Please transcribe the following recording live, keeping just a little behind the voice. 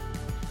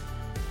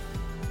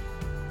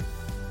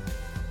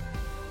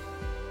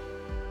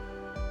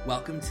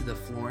Welcome to the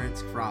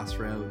Florence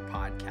Crossroad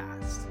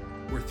Podcast.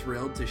 We're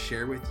thrilled to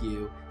share with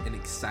you an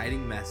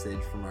exciting message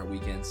from our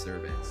weekend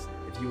service.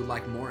 If you would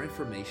like more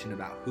information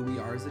about who we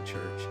are as a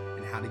church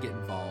and how to get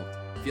involved,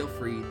 feel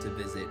free to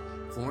visit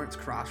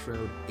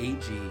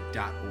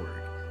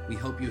florencecrossroadag.org. We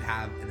hope you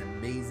have an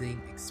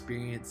amazing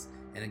experience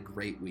and a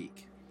great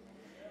week.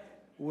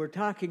 We're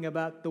talking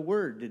about the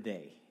Word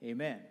today,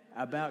 amen,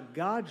 about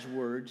God's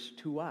words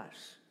to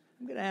us.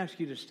 I'm going to ask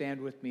you to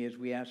stand with me as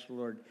we ask the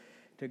Lord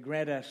to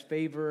grant us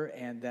favor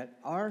and that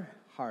our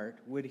heart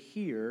would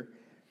hear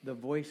the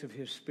voice of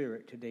His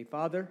Spirit today.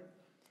 Father,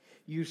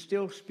 you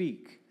still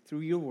speak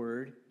through your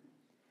Word.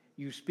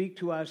 You speak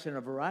to us in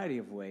a variety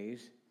of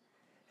ways.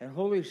 And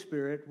Holy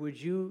Spirit, would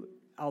you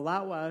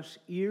allow us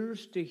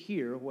ears to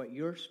hear what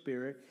your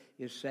Spirit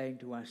is saying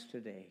to us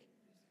today?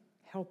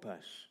 Help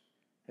us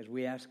as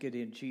we ask it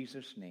in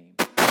Jesus' name.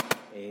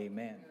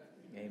 Amen.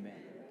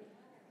 Amen.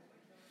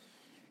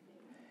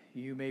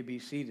 You may be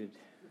seated.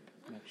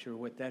 Not sure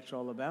what that's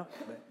all about,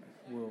 but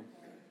we'll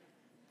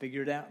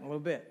figure it out in a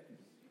little bit.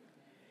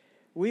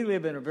 We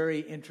live in a very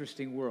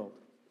interesting world.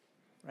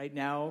 Right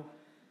now,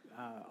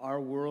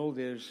 our world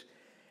is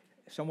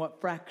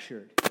somewhat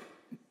fractured.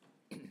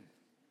 We're going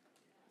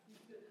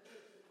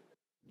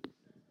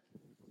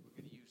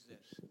to use this.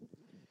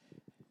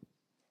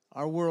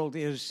 Our world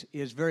is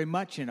very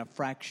much in a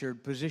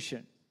fractured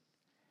position.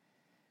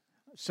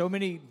 So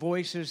many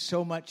voices,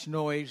 so much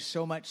noise,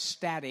 so much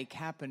static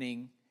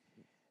happening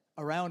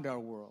around our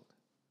world.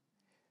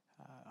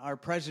 Our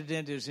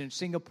president is in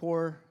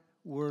Singapore.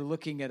 We're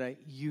looking at a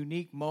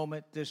unique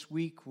moment this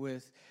week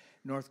with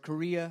North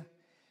Korea.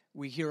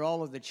 We hear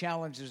all of the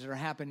challenges that are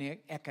happening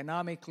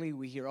economically.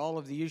 We hear all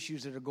of the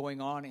issues that are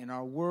going on in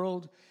our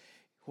world,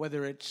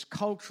 whether it's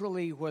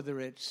culturally,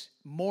 whether it's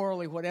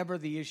morally, whatever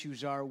the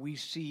issues are, we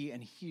see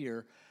and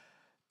hear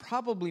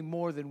probably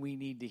more than we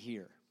need to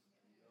hear.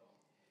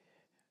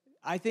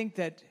 I think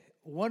that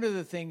one of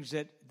the things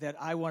that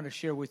I want to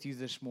share with you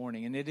this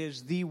morning, and it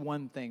is the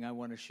one thing I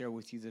want to share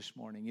with you this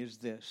morning, is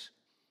this: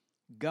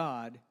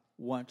 God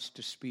wants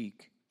to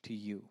speak to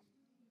you.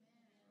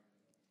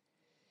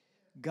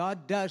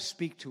 God does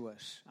speak to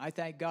us. I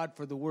thank God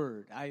for the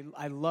Word.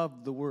 I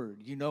love the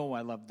Word. You know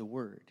I love the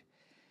Word.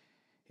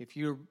 If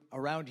you're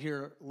around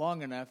here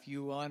long enough,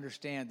 you will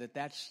understand that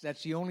that's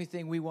the only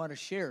thing we want to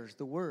share is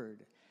the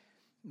Word.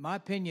 My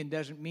opinion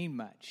doesn't mean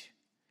much.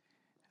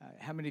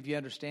 How many of you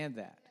understand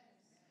that?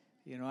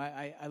 You know,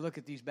 I look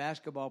at these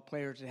basketball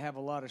players that have a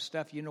lot of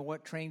stuff. You know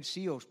what? Trained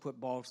SEALs put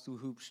balls through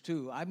hoops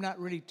too. I'm not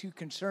really too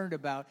concerned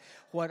about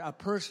what a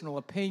personal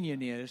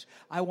opinion is.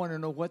 I want to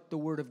know what the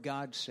Word of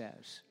God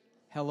says.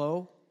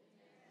 Hello?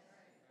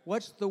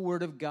 What's the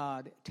Word of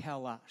God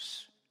tell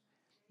us?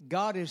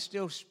 God is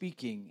still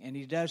speaking, and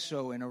He does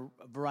so in a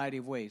variety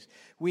of ways.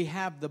 We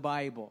have the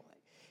Bible.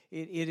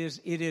 It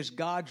is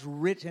God's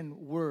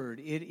written word.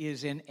 It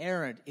is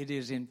inerrant. It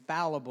is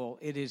infallible.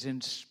 It is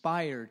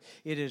inspired.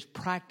 It is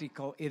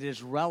practical. It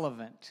is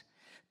relevant.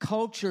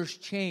 Cultures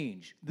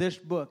change. This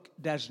book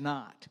does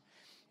not.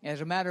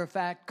 As a matter of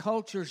fact,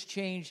 cultures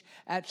change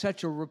at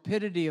such a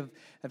rapidity of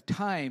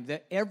time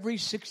that every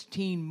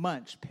 16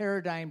 months,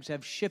 paradigms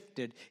have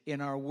shifted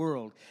in our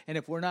world. And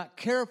if we're not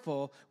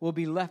careful, we'll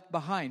be left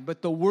behind.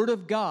 But the Word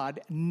of God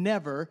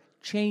never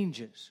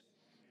changes.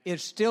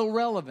 It's still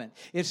relevant.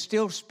 It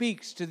still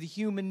speaks to the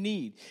human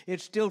need. It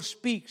still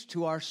speaks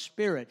to our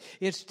spirit.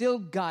 It still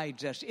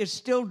guides us. It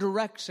still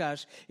directs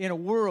us in a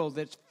world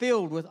that's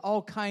filled with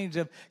all kinds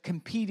of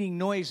competing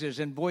noises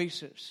and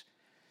voices.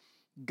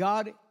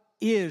 God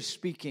is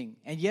speaking.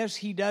 And yes,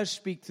 He does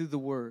speak through the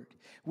Word.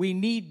 We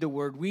need the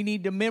Word. We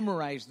need to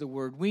memorize the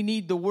Word. We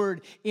need the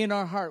Word in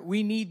our heart.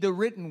 We need the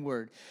written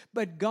Word.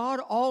 But God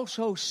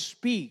also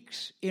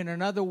speaks in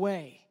another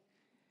way.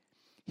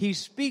 He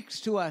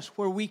speaks to us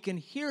where we can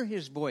hear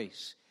His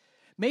voice.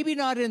 Maybe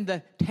not in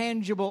the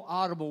tangible,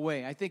 audible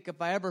way. I think if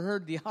I ever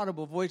heard the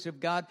audible voice of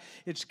God,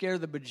 it'd scare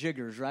the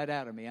bejiggers right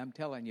out of me, I'm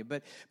telling you.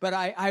 But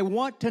I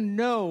want to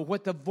know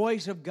what the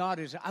voice of God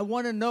is. I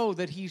want to know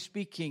that He's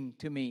speaking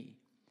to me.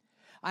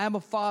 I am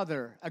a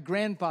father, a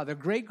grandfather,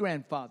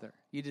 great-grandfather.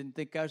 You didn't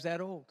think I was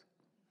that old.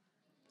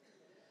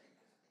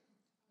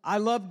 I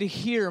love to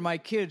hear my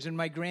kids and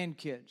my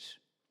grandkids.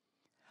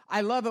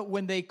 I love it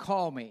when they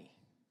call me.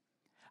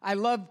 I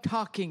love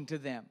talking to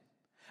them.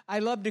 I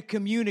love to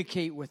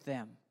communicate with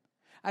them.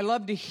 I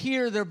love to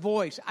hear their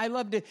voice. I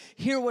love to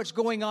hear what's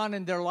going on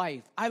in their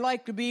life. I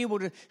like to be able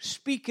to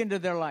speak into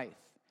their life.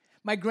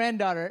 My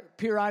granddaughter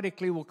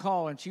periodically will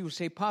call and she will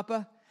say,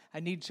 "Papa,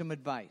 I need some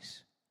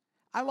advice."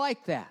 I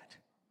like that.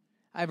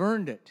 I've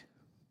earned it.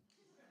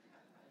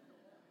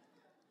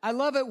 I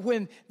love it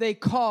when they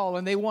call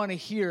and they want to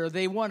hear,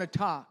 they want to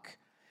talk.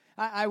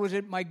 I was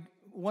at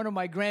one of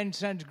my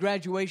grandson's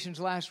graduations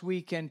last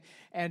week, and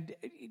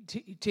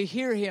to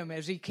hear him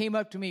as he came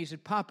up to me, he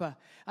said, "Papa,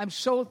 I'm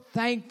so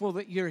thankful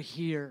that you're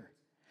here.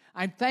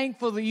 I'm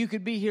thankful that you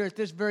could be here at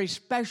this very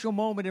special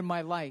moment in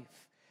my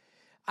life.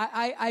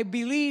 I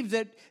believe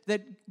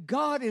that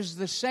God is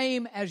the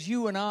same as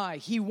you and I.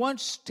 He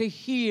wants to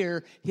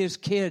hear His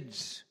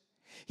kids.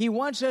 He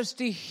wants us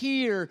to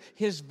hear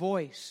His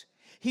voice.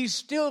 He's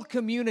still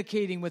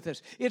communicating with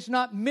us. It's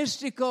not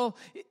mystical.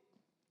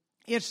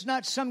 It's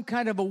not some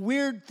kind of a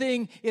weird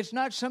thing. It's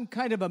not some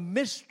kind of a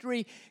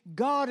mystery.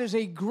 God is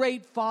a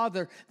great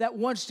Father that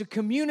wants to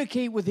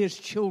communicate with His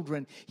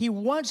children. He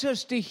wants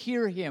us to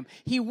hear Him.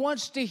 He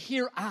wants to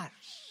hear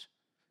us.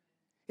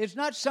 It's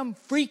not some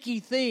freaky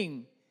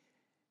thing.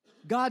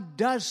 God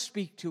does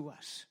speak to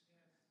us.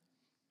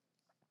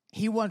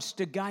 He wants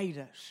to guide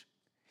us.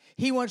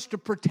 He wants to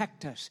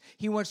protect us.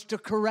 He wants to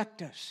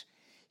correct us.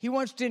 He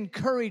wants to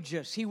encourage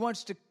us. He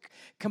wants to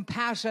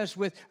compass us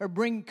with or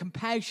bring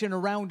compassion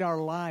around our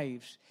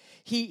lives.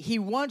 He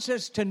wants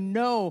us to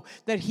know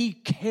that He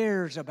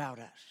cares about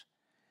us.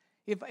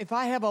 If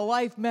I have a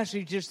life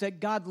message, it's that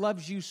God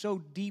loves you so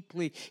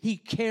deeply. He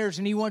cares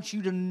and He wants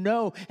you to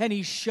know, and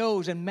He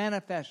shows and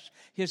manifests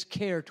His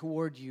care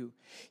toward you.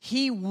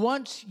 He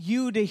wants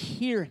you to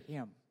hear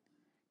Him.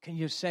 Can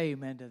you say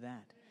amen to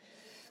that?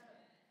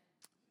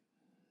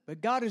 But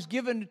God has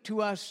given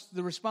to us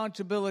the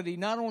responsibility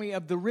not only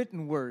of the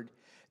written word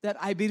that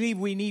I believe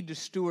we need to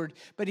steward,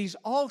 but He's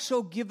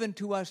also given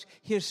to us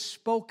His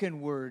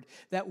spoken word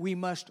that we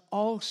must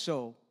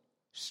also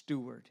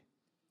steward.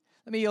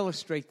 Let me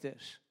illustrate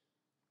this.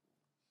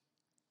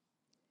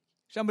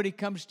 Somebody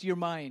comes to your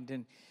mind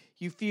and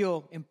you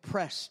feel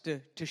impressed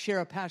to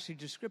share a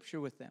passage of Scripture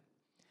with them.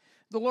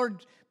 The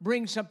Lord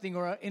brings something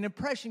or an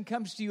impression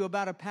comes to you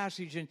about a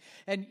passage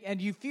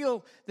and you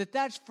feel that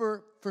that's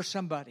for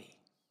somebody.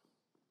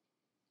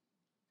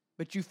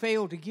 But you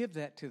fail to give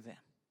that to them.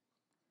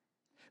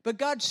 But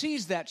God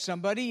sees that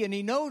somebody and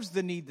He knows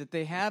the need that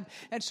they have.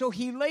 And so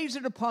He lays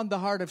it upon the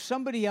heart of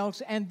somebody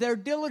else and they're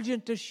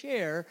diligent to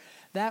share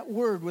that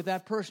word with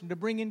that person to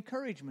bring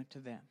encouragement to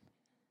them.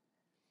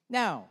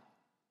 Now,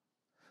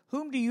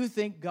 whom do you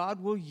think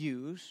God will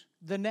use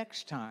the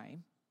next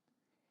time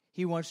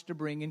He wants to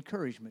bring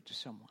encouragement to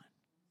someone?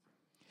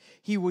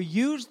 He will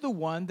use the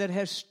one that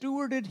has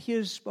stewarded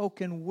His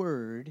spoken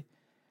word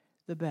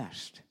the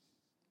best,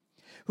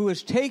 who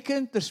has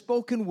taken the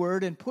spoken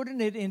word and put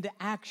it into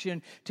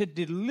action to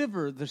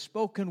deliver the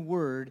spoken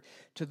word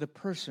to the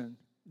person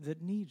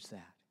that needs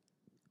that.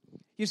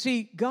 You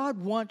see, God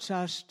wants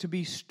us to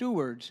be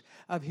stewards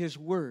of His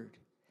word.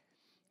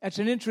 That's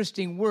an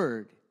interesting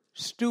word,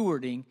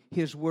 stewarding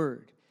His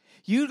word.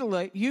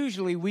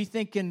 Usually we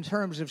think in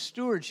terms of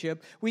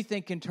stewardship, we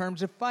think in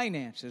terms of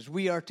finances.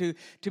 We are to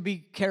be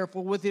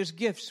careful with His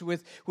gifts,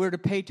 we're to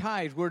pay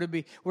tithes, we're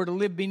to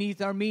live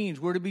beneath our means,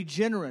 we're to be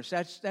generous.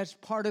 That's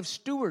part of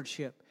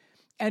stewardship.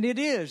 And it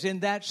is in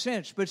that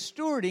sense. But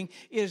stewarding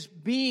is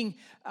being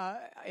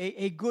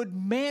a good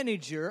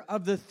manager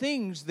of the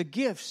things, the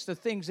gifts, the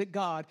things that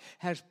God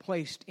has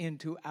placed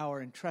into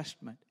our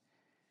entrustment.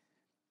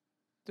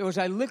 So as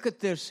I look at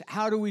this,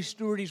 how do we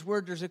steward His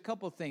word? There's a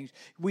couple things.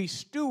 We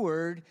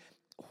steward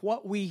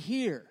what we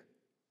hear.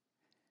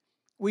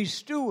 We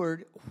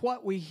steward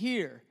what we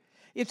hear.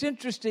 It's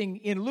interesting,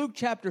 in Luke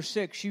chapter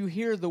 6, you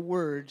hear the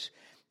words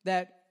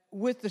that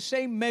with the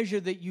same measure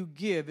that you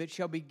give, it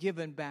shall be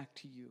given back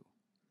to you.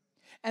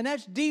 And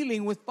that's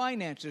dealing with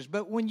finances.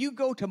 But when you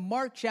go to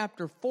Mark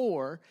chapter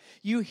 4,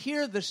 you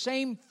hear the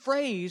same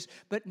phrase,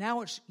 but now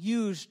it's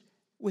used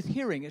with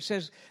hearing. It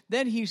says,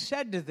 then He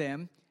said to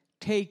them,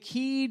 take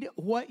heed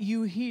what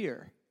you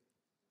hear.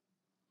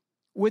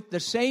 With the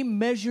same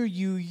measure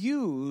you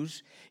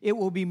use, it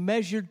will be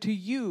measured to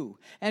you.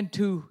 And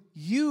to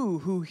you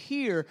who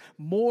hear,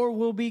 more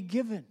will be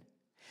given.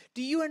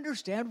 Do you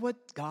understand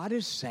what God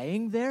is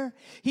saying there?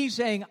 He's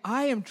saying,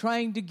 I am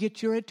trying to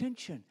get your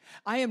attention.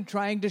 I am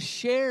trying to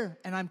share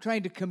and I'm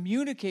trying to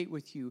communicate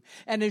with you.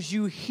 And as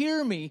you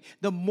hear me,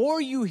 the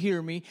more you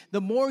hear me, the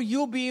more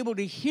you'll be able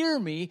to hear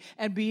me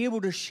and be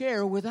able to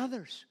share with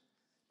others.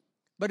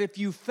 But if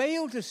you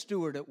fail to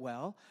steward it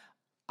well,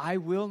 I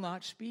will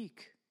not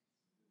speak.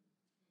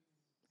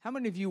 How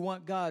many of you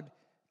want God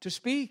to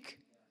speak?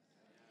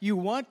 You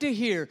want to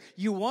hear.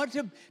 You want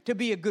to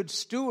be a good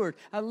steward.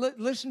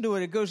 Listen to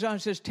it. It goes on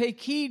and says, take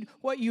heed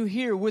what you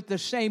hear. With the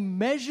same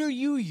measure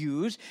you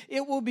use,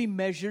 it will be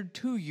measured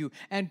to you.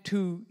 And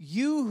to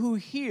you who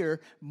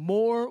hear,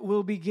 more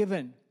will be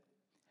given.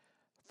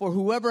 For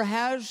whoever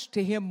has,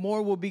 to him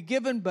more will be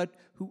given. But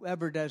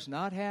whoever does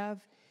not have,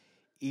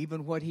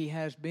 even what he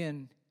has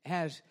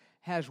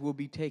will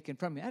be taken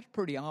from him. That's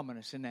pretty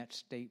ominous in that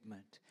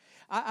statement.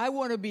 I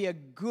want to be a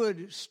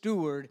good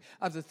steward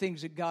of the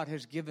things that God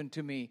has given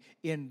to me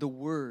in the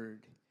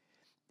Word.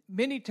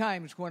 Many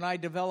times when I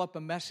develop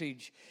a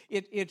message,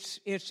 it's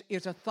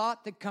a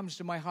thought that comes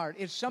to my heart.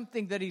 It's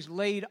something that He's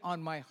laid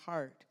on my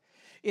heart.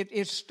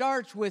 It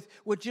starts with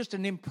just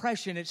an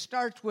impression. It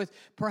starts with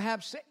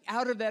perhaps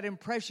out of that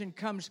impression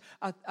comes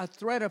a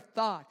thread of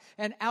thought.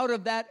 And out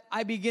of that,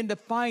 I begin to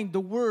find the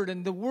Word.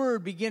 And the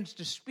Word begins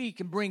to speak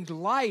and brings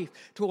life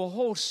to a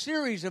whole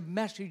series of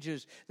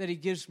messages that He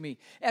gives me.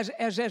 As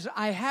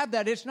I have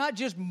that, it's not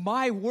just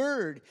my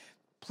word.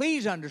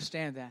 Please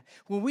understand that.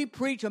 When we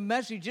preach a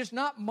message, it's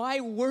not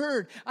my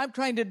word. I'm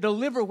trying to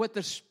deliver what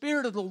the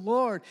Spirit of the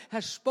Lord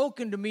has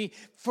spoken to me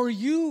for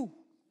you.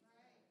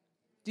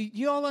 Do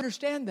you all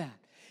understand that?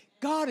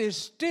 God is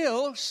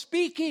still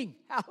speaking.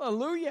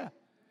 Hallelujah.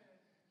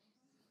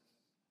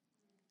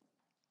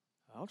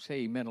 I'll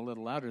say amen a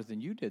little louder than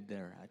you did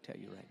there, I tell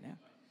you right now.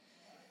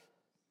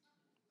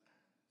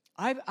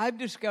 I've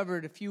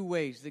discovered a few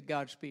ways that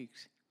God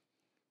speaks.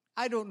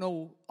 I don't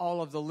know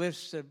all of the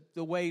lists of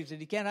the ways that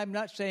he can. I'm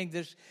not saying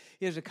this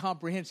is a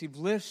comprehensive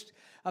list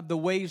of the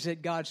ways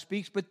that God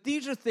speaks, but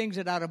these are things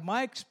that out of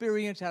my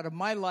experience, out of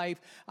my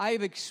life, I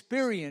have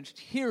experienced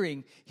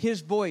hearing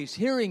his voice,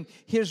 hearing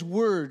his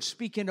words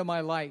speak into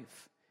my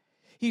life.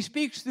 He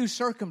speaks through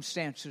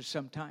circumstances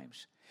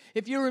sometimes.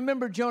 If you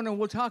remember Jonah,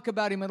 we'll talk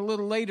about him a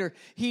little later,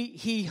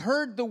 he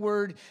heard the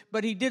word,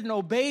 but he didn't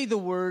obey the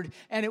word,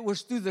 and it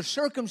was through the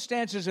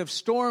circumstances of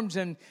storms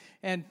and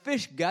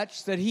fish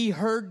guts that he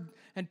heard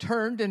and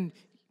turned, and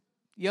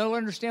y'all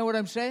understand what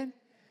I'm saying?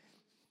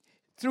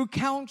 Through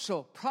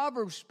counsel.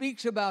 Proverbs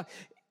speaks about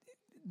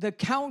the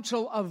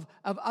counsel of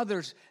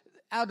others.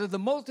 Out of the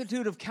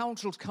multitude of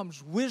counsels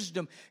comes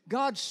wisdom.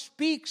 God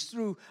speaks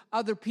through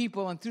other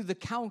people and through the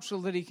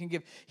counsel that he can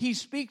give. He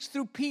speaks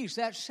through peace,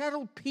 that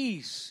settled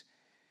peace.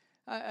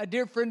 A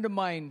dear friend of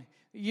mine,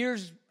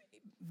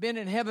 been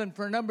in heaven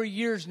for a number of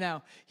years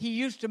now, he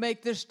used to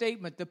make this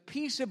statement: the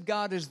peace of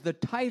God is the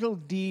title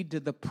deed to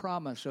the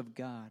promise of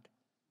God.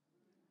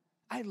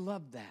 I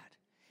love that.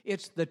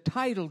 It's the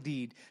title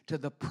deed to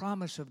the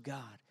promise of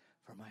God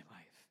for my life.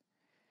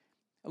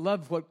 I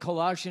love what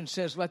Colossians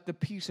says, let the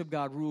peace of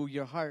God rule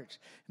your hearts.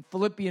 In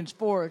Philippians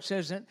 4, it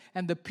says,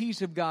 and the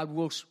peace of God,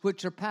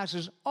 which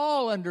surpasses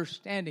all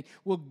understanding,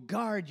 will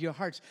guard your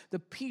hearts. The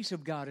peace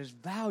of God is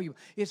valuable.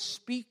 It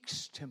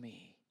speaks to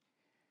me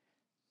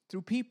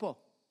through people.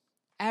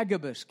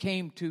 Agabus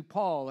came to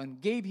Paul and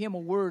gave him a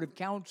word of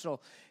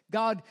counsel.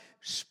 God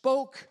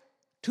spoke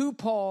to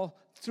Paul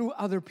through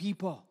other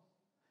people,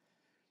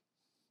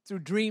 through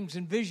dreams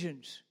and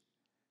visions.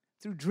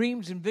 Through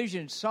dreams and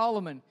visions,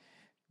 Solomon,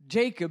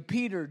 Jacob,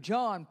 Peter,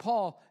 John,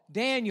 Paul,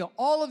 Daniel,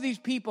 all of these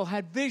people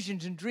had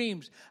visions and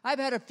dreams. I've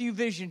had a few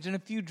visions and a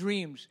few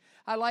dreams.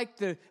 I like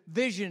the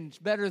visions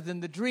better than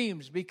the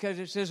dreams because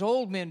it says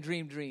old men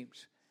dream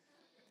dreams.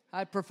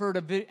 I prefer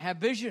to have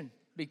vision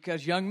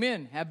because young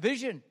men have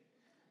vision.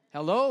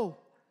 Hello.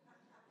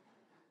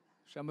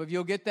 Some of you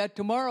will get that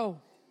tomorrow.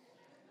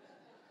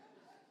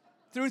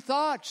 Through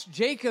thoughts,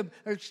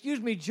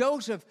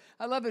 Joseph,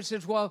 I love it, it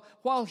says, while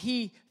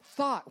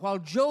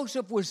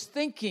Joseph was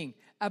thinking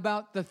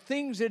about the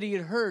things that he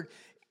had heard,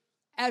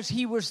 as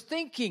he was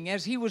thinking,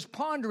 as he was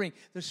pondering,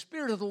 the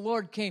Spirit of the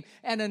Lord came,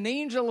 and an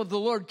angel of the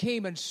Lord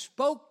came and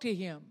spoke to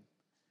him.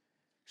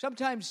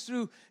 Sometimes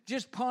through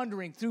just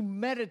pondering, through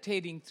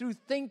meditating, through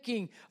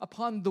thinking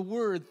upon the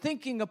Word,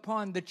 thinking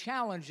upon the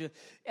challenge,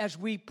 as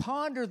we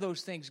ponder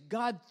those things,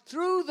 God,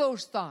 through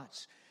those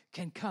thoughts,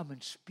 can come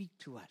and speak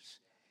to us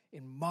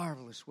in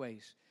marvelous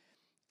ways.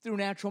 Through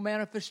natural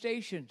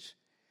manifestations.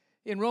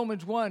 In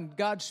Romans 1,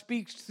 God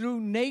speaks through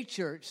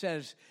nature, it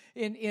says.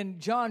 In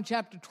John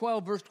chapter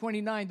 12, verse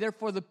 29,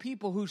 therefore the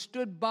people who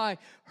stood by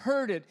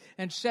heard it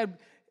and said,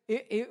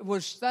 it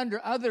was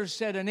thunder. Others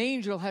said, an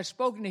angel has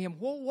spoken to him.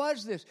 What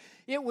was this?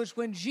 It was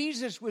when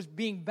Jesus was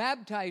being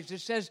baptized.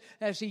 It says,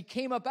 as he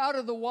came up out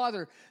of the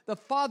water, the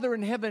Father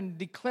in heaven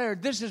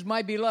declared, this is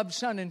my beloved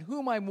Son, in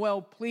whom I'm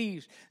well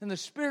pleased. And the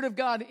Spirit of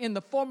God in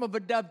the form of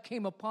a dove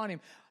came upon him.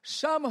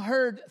 Some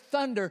heard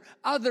thunder.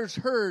 Others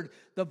heard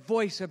the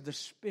voice of the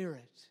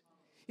Spirit.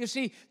 You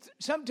see,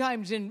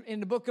 sometimes in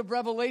the book of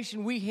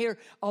Revelation, we hear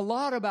a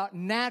lot about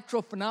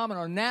natural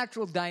phenomena,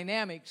 natural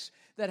dynamics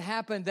that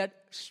happen that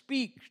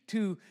speak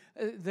to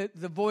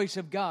the voice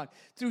of God.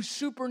 Through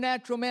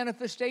supernatural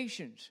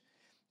manifestations.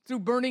 Through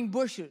burning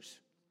bushes.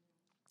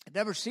 I've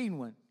never seen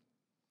one.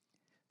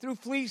 Through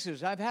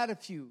fleeces. I've had a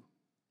few.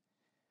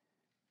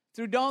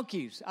 Through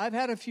donkeys. I've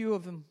had a few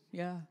of them.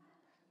 Yeah.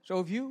 So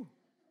have you.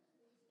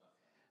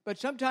 But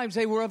sometimes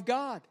they were of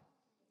God.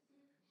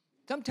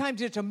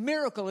 Sometimes it's a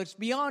miracle. It's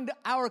beyond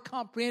our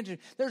comprehension.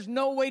 There's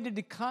no way to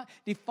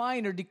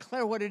define or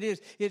declare what it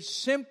is. It's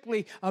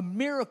simply a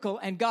miracle,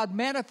 and God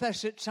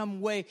manifests it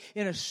some way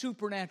in a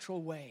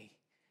supernatural way.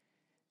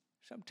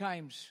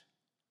 Sometimes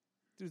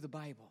through the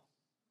Bible.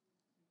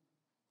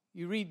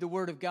 You read the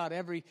Word of God.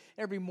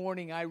 Every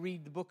morning I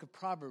read the book of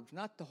Proverbs.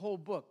 Not the whole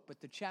book, but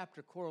the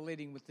chapter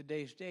correlating with the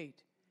day's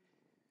date.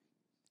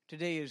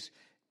 Today is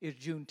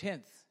June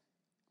 10th.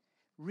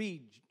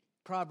 Read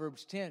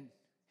Proverbs 10.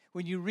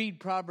 When you read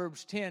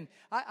Proverbs 10,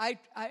 I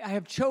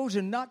have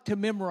chosen not to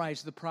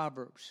memorize the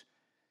Proverbs.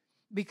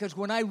 Because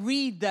when I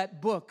read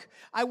that book,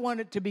 I want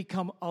it to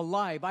become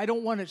alive. I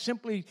don't want it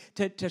simply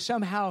to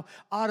somehow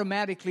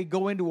automatically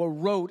go into a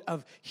rote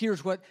of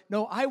here's what.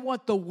 No, I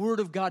want the Word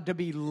of God to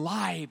be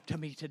live to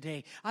me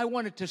today. I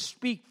want it to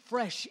speak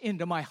fresh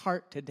into my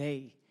heart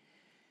today.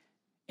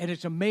 And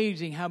it's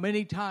amazing how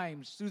many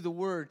times through the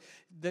Word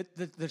that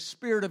the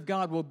Spirit of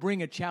God will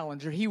bring a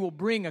challenge, or He will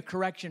bring a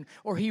correction,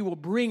 or He will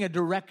bring a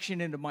direction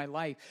into my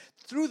life.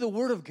 Through the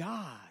Word of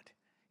God.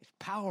 It's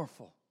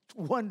powerful. It's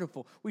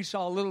wonderful. We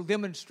saw a little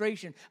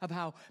demonstration of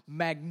how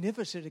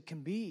magnificent it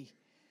can be.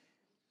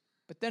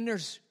 But then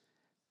there's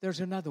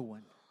another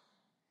one.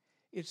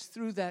 It's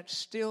through that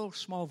still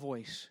small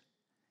voice.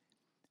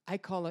 I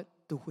call it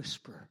the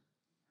whisper.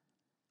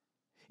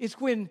 It's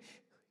when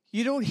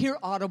you don't hear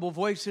audible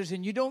voices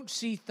and you don't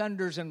see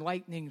thunders and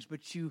lightnings,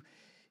 but you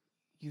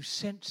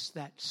sense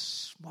that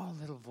small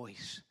little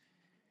voice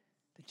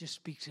that just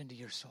speaks into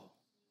your soul.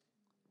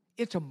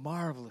 It's a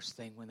marvelous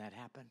thing when that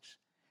happens.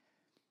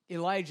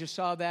 Elijah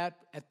saw that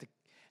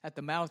at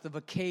the mouth of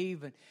a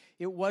cave, and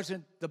it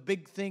wasn't the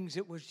big things,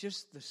 it was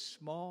just the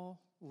small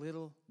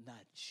little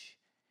nudge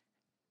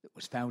that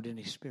was found in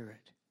his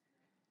spirit.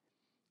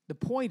 The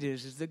point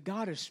is that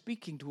God is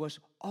speaking to us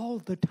all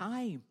the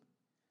time.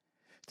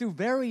 Through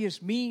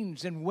various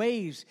means and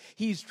ways,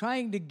 He's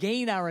trying to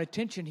gain our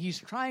attention. He's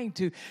trying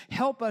to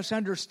help us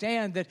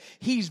understand that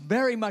He's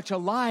very much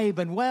alive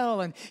and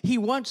well, and He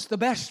wants the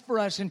best for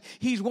us, and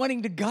He's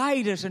wanting to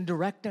guide us and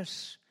direct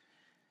us.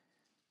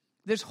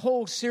 This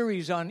whole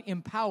series on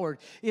Empowered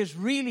is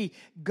really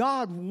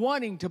God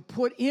wanting to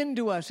put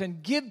into us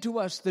and give to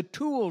us the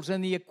tools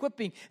and the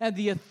equipping and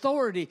the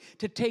authority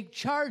to take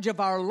charge of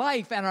our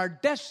life and our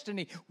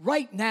destiny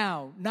right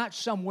now, not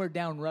somewhere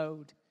down the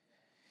road.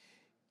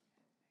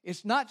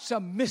 It's not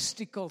some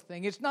mystical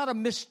thing. It's not a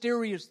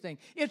mysterious thing.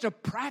 It's a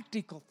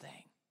practical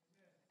thing.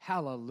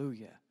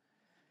 Hallelujah.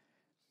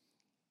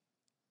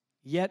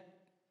 Yet,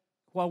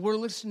 while we're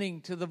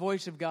listening to the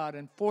voice of God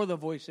and for the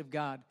voice of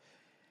God,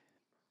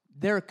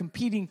 there are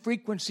competing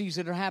frequencies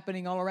that are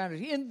happening all around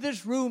us. In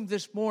this room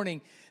this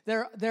morning,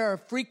 there are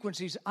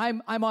frequencies.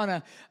 I'm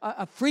on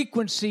a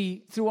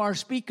frequency through our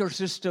speaker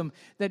system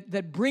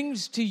that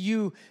brings to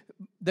you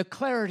the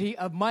clarity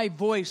of my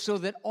voice so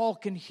that all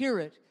can hear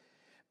it.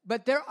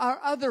 But there are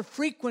other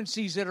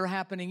frequencies that are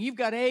happening. You've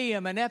got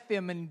AM and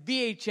FM and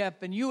VHF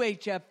and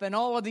UHF and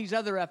all of these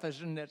other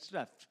Fs and that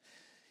stuff.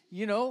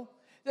 You know,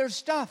 there's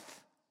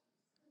stuff.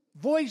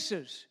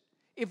 Voices.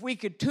 If we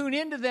could tune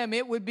into them,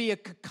 it would be a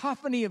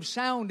cacophony of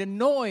sound and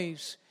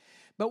noise.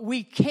 But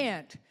we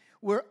can't.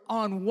 We're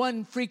on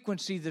one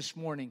frequency this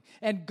morning.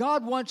 And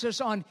God wants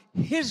us on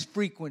His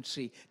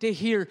frequency, to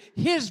hear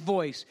His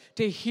voice,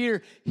 to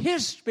hear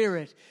His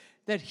Spirit,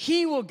 that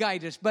He will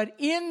guide us. But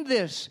in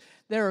this,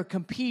 there are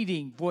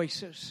competing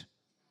voices.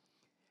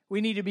 We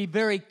need to be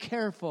very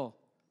careful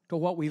to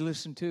what we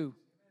listen to.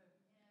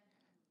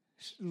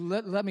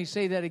 Let me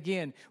say that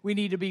again. We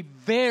need to be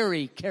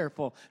very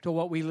careful to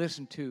what we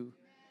listen to.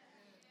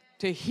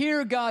 To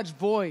hear God's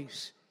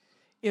voice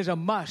is a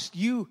must.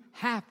 You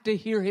have to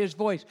hear His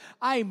voice.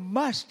 I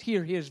must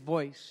hear His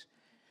voice.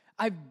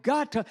 I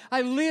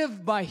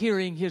live by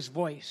hearing His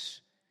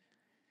voice.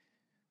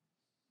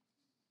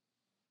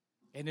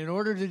 And in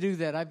order to do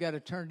that, I've got to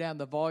turn down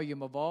the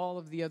volume of all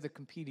of the other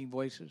competing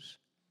voices.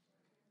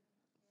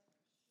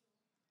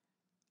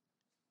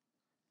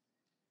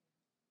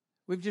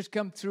 We've just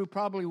come through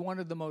probably one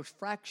of the most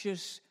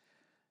fractious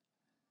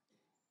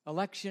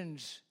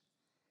elections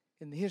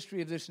in the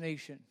history of this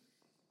nation.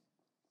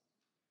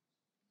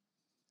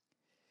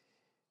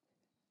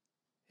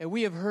 And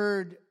we have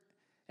heard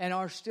and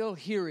are still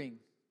hearing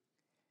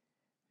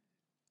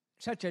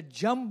such a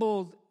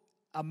jumbled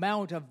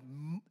amount of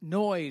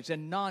noise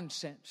and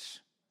nonsense.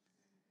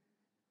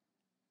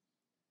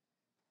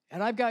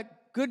 And I've got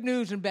good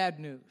news and bad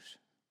news.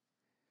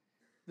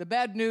 The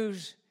bad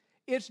news,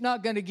 it's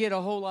not going to get a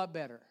whole lot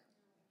better.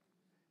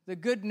 The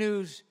good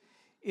news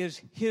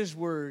is His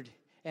word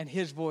and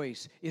His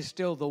voice is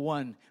still the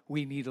one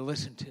we need to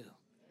listen to.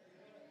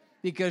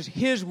 Because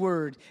His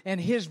word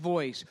and His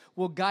voice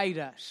will guide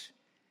us.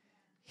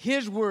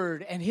 His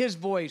word and His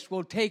voice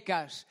will take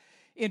us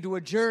into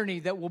a journey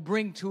that will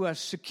bring to us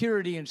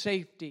security and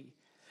safety.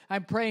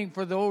 I'm praying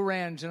for the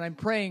Orans and I'm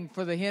praying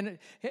for the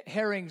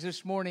Herrings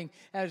this morning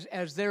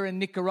as they're in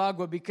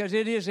Nicaragua, because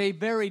it is a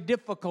very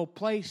difficult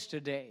place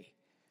today.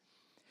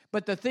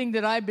 But the thing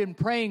that I've been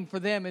praying for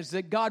them is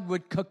that God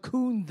would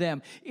cocoon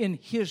them in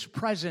His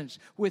presence,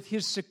 with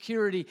His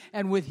security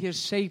and with His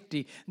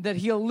safety. That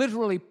He'll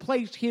literally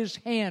place His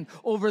hand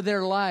over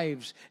their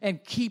lives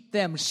and keep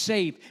them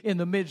safe in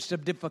the midst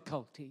of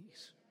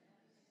difficulties.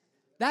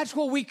 That's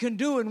what we can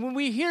do. And when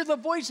we hear the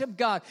voice of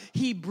God,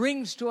 He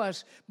brings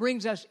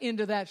us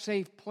into that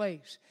safe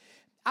place.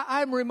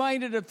 I'm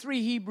reminded of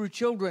 3 Hebrew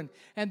children,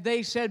 and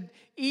they said,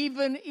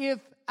 even if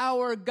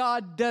our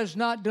God does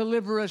not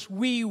deliver us,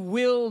 we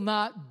will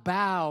not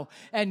bow.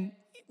 And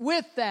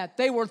with that,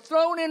 they were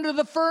thrown into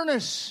the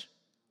furnace.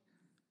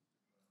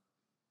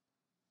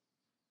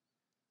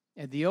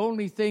 And the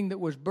only thing that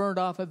was burned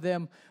off of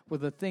them were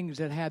the things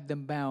that had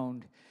them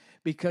bound,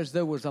 because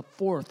there was a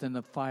fourth in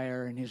the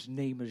fire, and His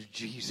name is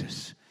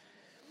Jesus.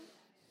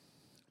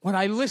 When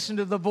I listen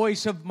to the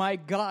voice of my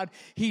God,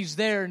 He's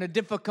there in the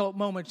difficult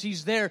moments.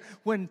 He's there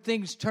when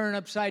things turn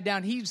upside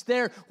down. He's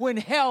there when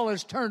hell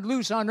is turned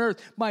loose on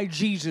earth. My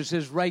Jesus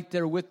is right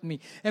there with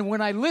me. And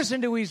when I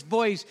listen to His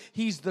voice,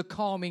 He's the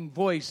calming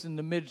voice in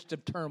the midst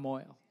of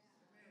turmoil.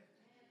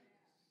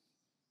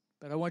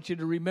 But I want you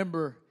to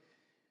remember,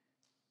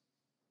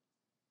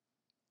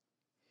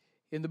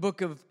 in the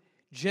book of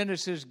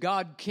Genesis,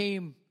 God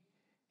came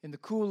in the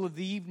cool of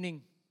the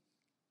evening.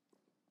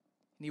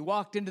 And He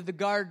walked into the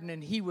garden,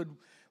 and He would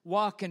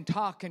walk and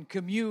talk and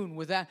commune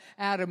with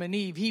Adam and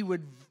Eve. He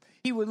would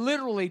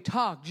literally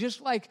talk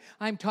just like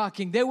I'm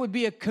talking. There would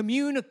be a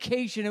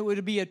communication. It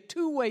would be a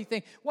two-way thing.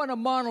 It wasn't a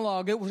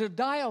monologue. It was a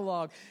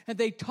dialogue. And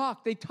they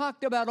talked. They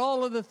talked about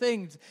all of the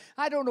things.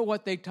 I don't know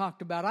what they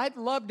talked about. I'd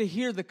love to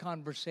hear the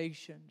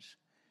conversations.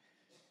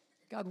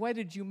 God, why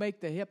did you make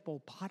the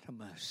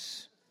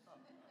hippopotamus?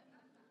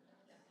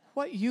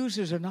 What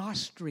uses an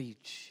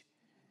ostrich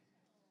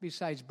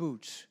besides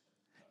boots?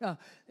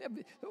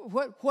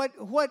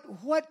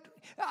 What?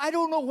 I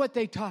don't know what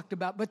they talked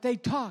about, but they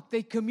talked,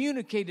 they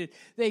communicated,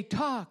 they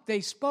talked,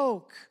 they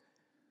spoke.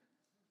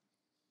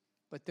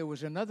 But there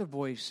was another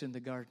voice in the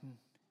garden.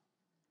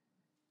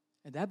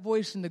 And that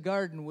voice in the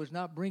garden was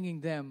not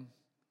bringing them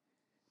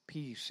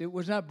peace. It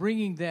was not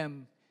bringing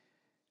them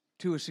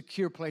to a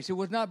secure place. It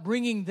was not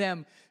bringing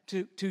them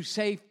to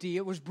safety.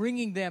 It was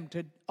bringing them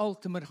to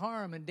ultimate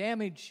harm and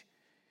damage.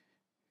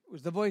 It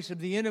was the voice of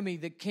the enemy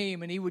that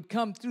came, and he would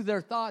come through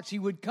their thoughts. He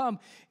would come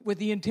with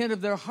the intent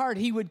of their heart.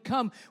 He would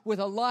come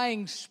with a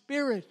lying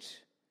spirit.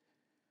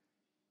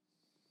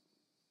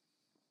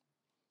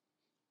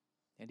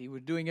 And he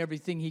was doing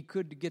everything he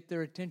could to get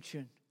their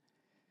attention.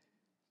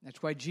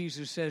 That's why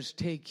Jesus says,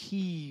 take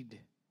heed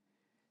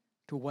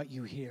to what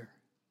you hear.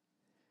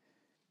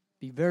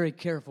 Be very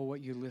careful what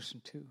you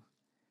listen to.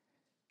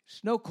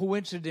 It's no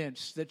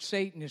coincidence that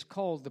Satan is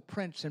called the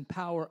prince and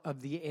power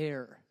of the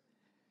air.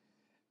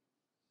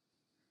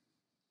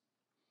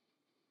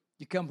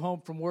 You come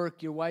home from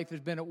work, your wife has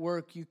been at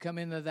work, you come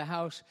into the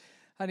house,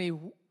 honey,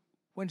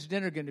 when's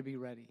dinner going to be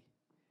ready?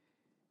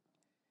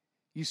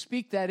 You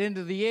speak that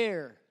into the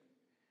air.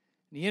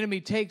 The enemy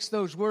takes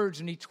those words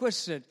and he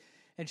twists it,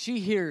 and she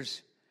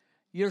hears,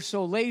 you're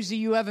so lazy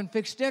you haven't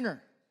fixed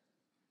dinner.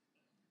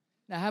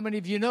 Now, how many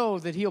of you know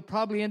that he'll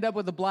probably end up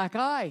with a black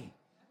eye?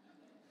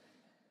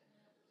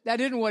 That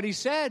isn't what he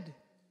said.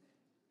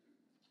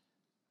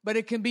 But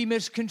it can be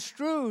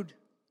misconstrued.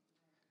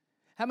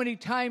 How many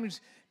times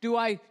do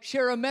I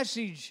share a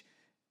message,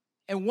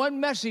 and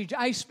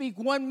I speak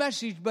one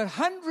message, but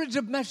hundreds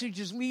of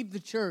messages leave the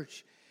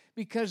church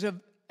because of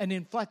an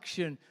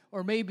inflection,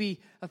 or maybe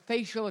a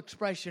facial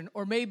expression,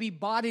 or maybe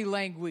body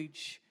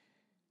language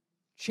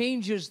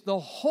changes the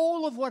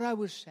whole of what I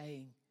was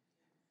saying.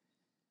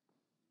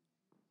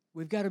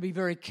 We've got to be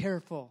very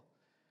careful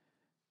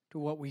to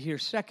what we hear.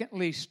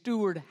 Secondly,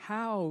 steward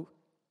how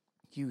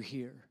you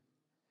hear.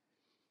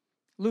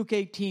 Luke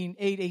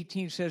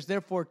 8:18 says,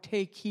 therefore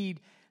take heed.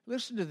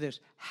 Listen to this.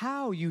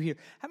 How you hear.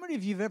 How many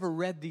of you have ever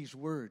read these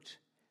words?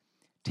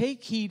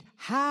 Take heed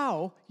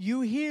how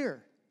you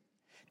hear.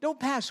 Don't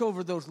pass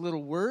over those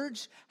little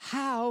words.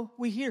 How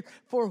we hear.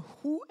 For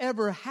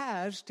whoever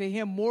has, to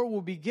him more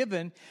will be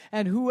given,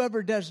 and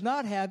whoever does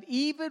not have,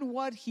 even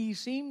what he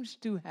seems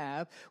to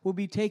have will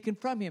be taken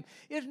from him.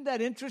 Isn't that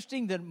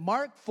interesting that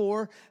Mark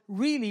 4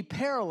 really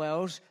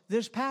parallels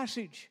this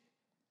passage?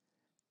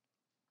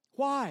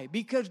 Why?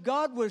 Because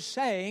God was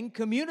saying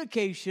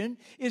communication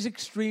is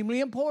extremely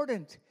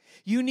important.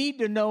 You need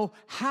to know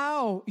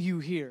how you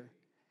hear.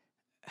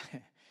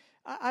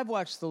 I've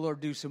watched the Lord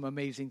do some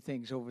amazing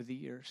things over the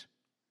years.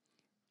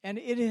 And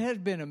it has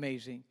been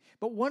amazing.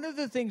 But one of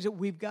the things that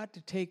we've got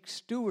to take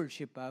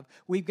stewardship of,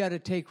 we've got to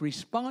take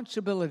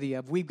responsibility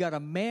of, we've got to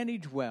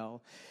manage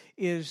well,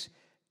 is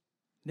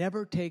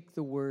never take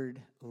the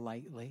word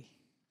lightly.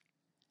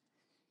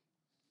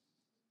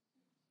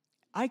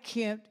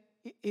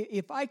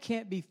 If I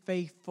can't be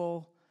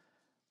faithful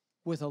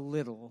with a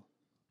little,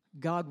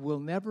 God will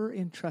never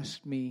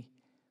entrust me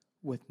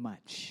with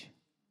much.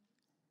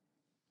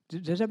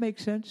 Does that make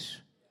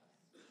sense?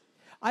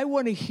 I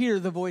want to hear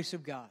the voice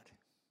of God.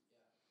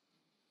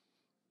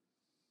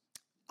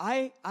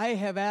 I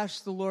have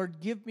asked the Lord,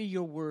 give me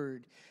your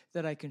word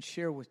that I can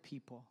share with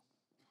people.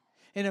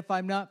 And if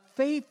I'm not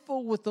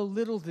faithful with the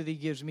little that he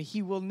gives me,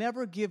 he will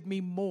never give me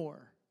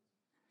more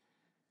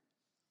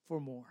for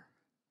more.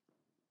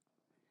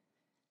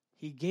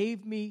 He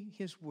gave me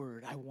his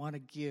word. I want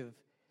to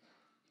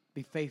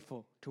be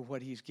faithful to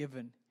what he's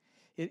given.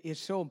 It is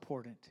so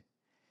important.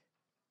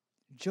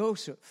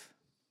 Joseph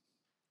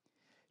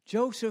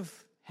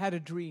had a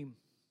dream.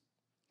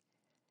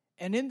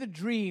 And in the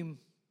dream,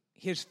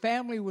 his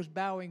family was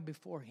bowing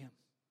before him.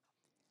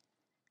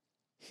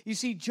 You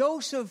see,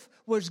 Joseph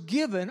was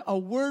given a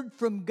word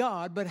from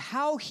God, but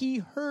how he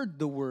heard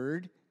the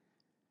word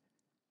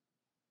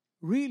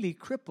really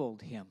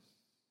crippled him.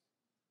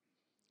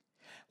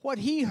 What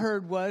he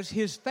heard was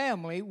his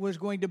family was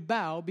going to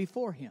bow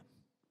before him.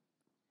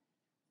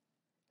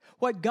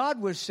 What God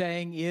was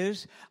saying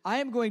is, I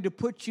am going to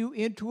put you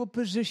into a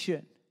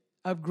position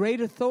of great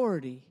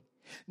authority.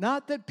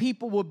 Not that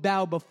people will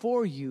bow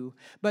before you,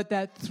 but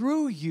that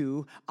through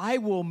you, I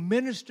will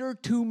minister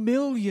to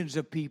millions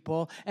of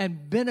people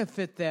and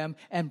benefit them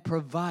and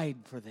provide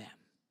for them.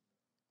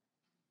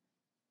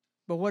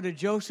 But what did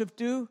Joseph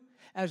do?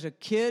 As a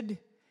kid,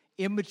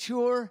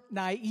 immature,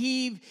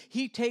 naive,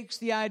 he takes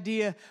the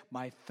idea,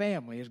 my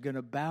family is going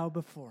to bow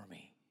before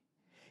me.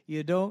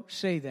 You don't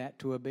say that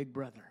to a big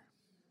brother.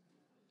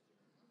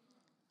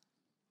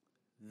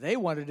 They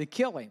wanted to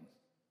kill him.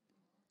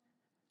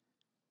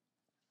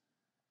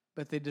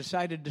 but they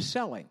decided to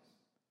sell him.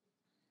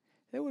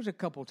 There was a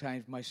couple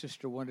times my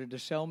sister wanted to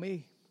sell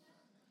me.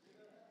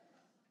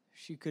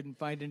 She couldn't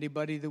find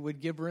anybody that would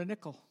give her a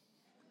nickel.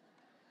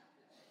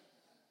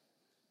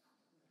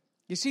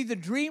 You see, the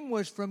dream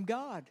was from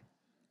God.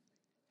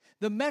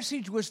 The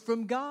message was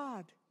from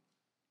God.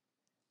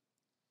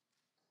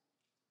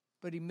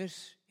 But he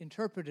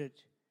misinterpreted.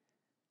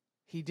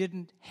 He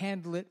didn't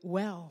handle it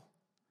well.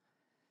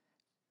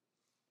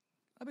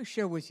 Let me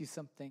share with you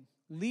something.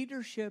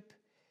 Leadership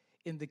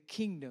in the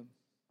kingdom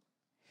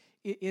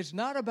is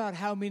not about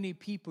how many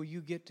people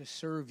you get to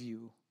serve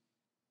you.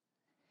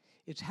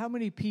 It's how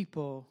many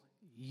people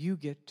you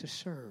get to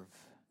serve.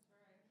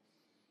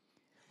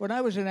 When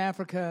I was in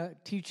Africa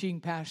teaching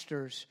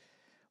pastors,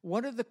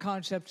 one of the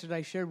concepts that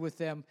I shared with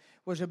them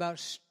was about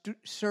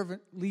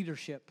servant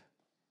leadership.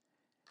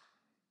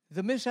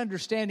 The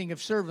misunderstanding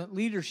of servant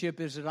leadership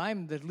is that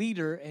I'm the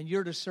leader and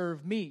you're to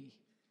serve me.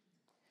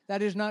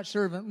 That is not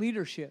servant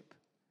leadership.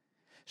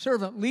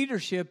 Servant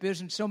leadership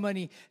isn't so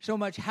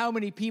much how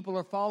many people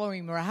are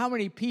following me or how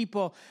many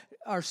people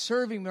are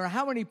serving me or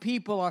how many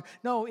people are.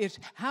 No, it's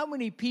how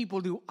many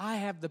people do I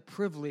have the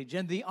privilege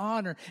and the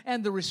honor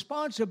and the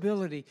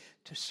responsibility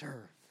to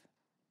serve.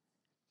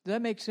 Does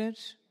that make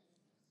sense?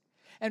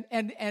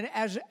 And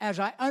as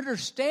I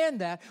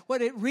understand that,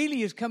 what it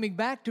really is coming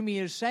back to me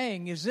is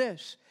saying is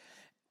this.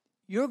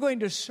 You're going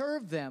to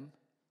serve them,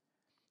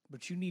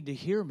 but you need to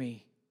hear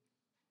me.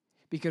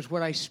 Because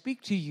what I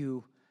speak to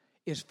you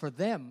is for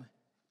them,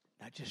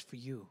 not just for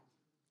you.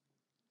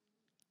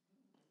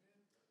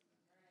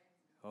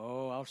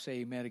 Oh, I'll say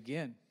amen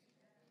again.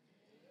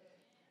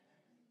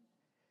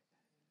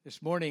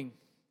 This morning,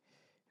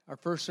 our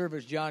first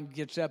service, John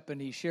gets up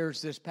and he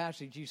shares this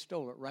passage. He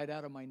stole it right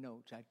out of my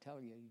notes. I tell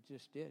you, he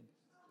just did.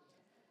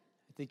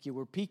 I think you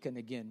were peeking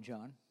again,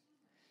 John.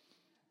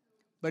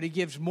 But he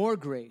gives more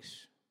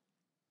grace.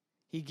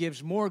 He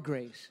gives more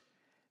grace.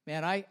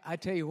 Man, I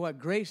tell you what,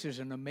 grace is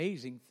an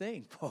amazing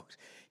thing, folks.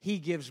 He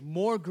gives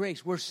more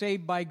grace. We're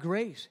saved by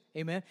grace.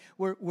 Amen.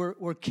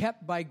 We're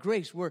kept by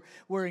grace.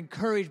 We're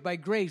encouraged by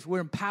grace.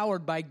 We're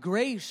empowered by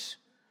grace.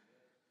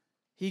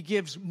 He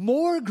gives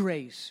more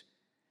grace.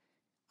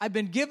 I've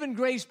been given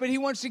grace, but he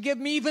wants to give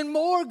me even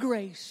more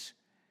grace.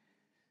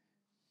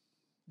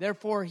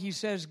 Therefore, he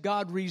says,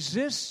 God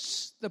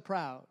resists the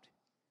proud,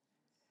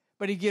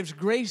 but he gives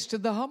grace to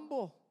the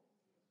humble.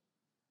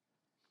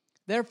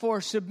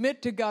 Therefore,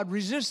 submit to God,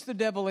 resist the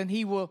devil, and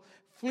he will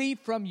flee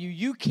from you.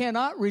 You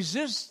cannot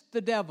resist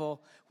the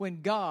devil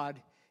when God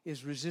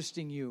is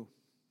resisting you.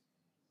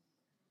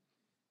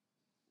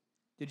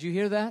 Did you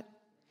hear that?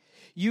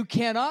 You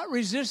cannot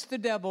resist the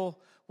devil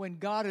when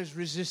God is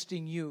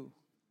resisting you.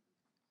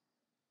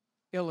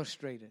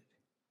 Illustrated.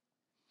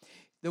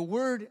 The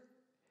word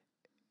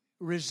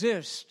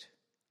resist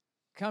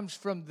comes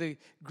from the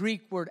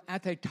Greek word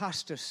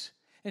antitastos.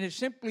 And it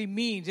simply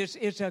means,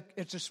 it's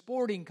a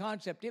sporting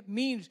concept. It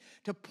means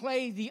to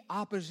play the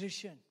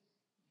opposition.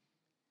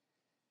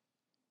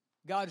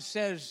 God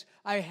says,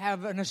 I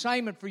have an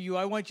assignment for you.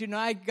 I want you to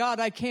know, God,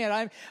 I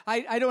can't.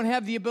 I don't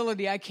have the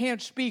ability. I can't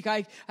speak.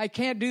 I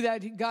can't do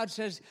that. God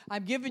says,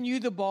 I'm giving you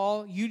the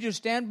ball. You just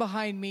stand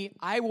behind me.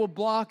 I will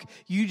block.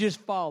 You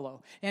just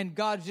follow. And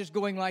God's just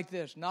going like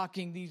this,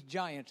 knocking these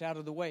giants out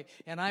of the way.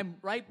 And I'm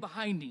right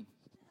behind him.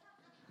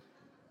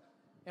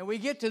 And we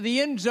get to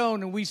the end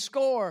zone and we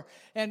score.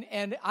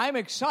 And I'm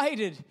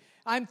excited.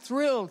 I'm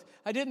thrilled.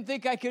 I didn't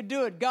think I could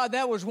do it. God,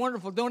 that was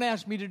wonderful. Don't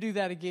ask me to do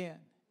that again.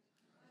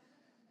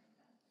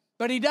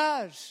 But he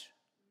does.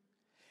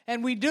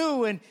 And we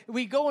do. And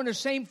we go in the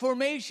same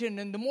formation.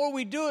 And the more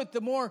we do it,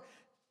 the more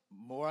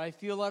I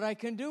feel that I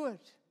can do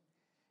it.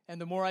 And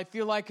the more I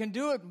feel I can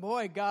do it,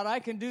 boy, God, I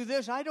can do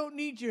this. I don't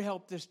need your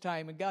help this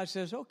time. And God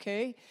says,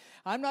 okay,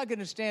 I'm not going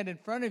to stand in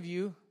front of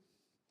you.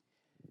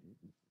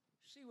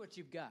 See what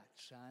you've got,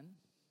 son.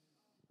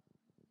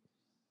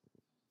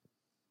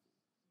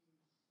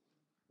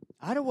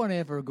 I don't want to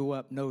ever go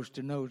up nose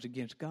to nose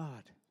against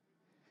God.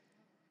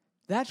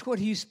 That's what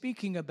he's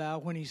speaking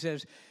about when he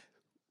says,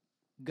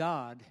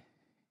 God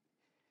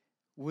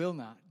will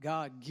not.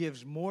 God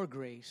gives more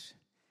grace.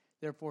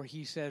 Therefore,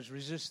 he says,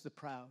 resist the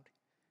proud.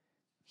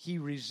 He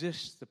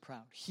resists the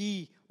proud.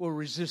 He will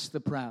resist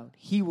the proud.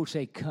 He will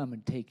say, come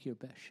and take your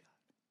best shot.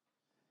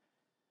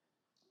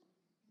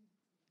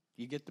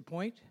 You get the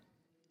point?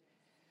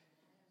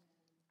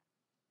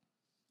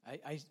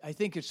 I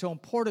think it's so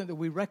important that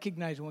we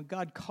recognize when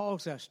God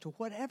calls us to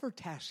whatever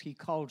task he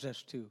calls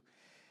us to,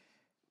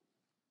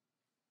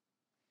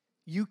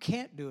 you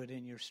can't do it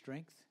in your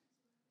strength.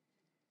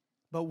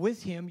 But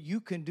with him, you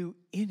can do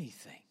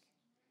anything.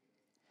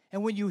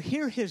 And when you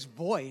hear his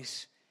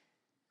voice,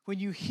 when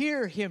you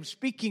hear him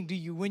speaking to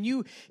you, when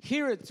you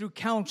hear it through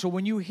counsel,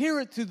 when you hear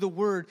it through the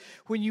word,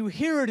 when you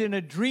hear it in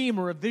a dream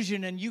or a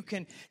vision, and you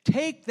can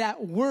take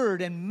that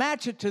word and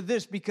match it to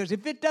this, because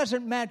if it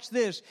doesn't match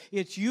this,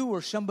 it's you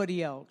or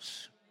somebody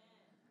else.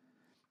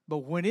 But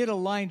when it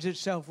aligns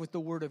itself with the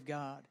word of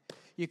God,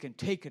 you can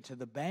take it to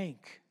the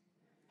bank.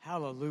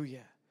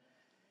 Hallelujah.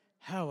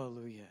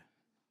 Hallelujah.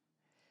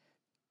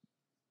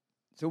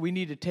 So we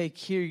need to take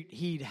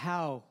heed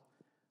how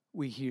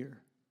we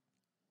hear.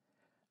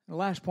 The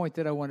last point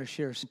that I want to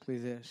share is simply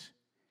this.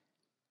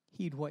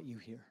 Heed what you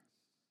hear.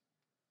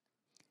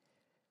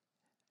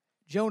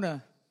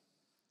 Jonah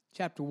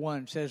chapter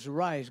 1 says,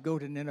 "Arise, go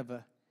to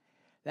Nineveh,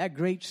 that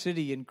great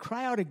city, and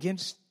cry out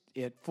against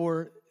it,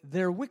 for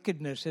their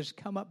wickedness has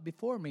come up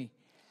before me."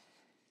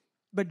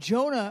 But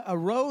Jonah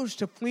arose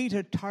to flee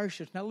to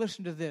Tarshish. Now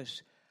listen to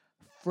this.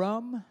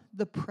 From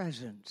the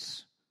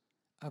presence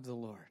of the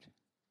Lord.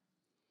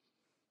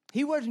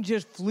 He wasn't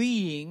just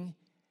fleeing.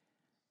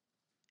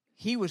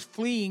 He was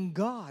fleeing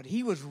God.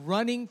 He was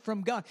running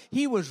from God.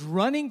 He was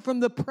running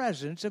from the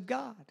presence of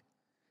God.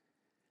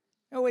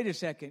 Now wait a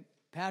second.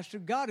 Pastor,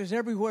 God is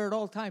everywhere at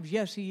all times.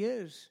 Yes, He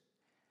is.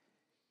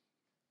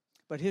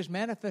 But His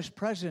manifest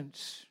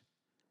presence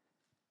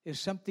is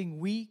something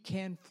we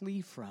can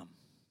flee from.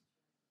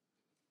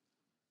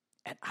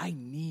 And I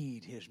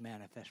need His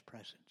manifest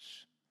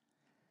presence.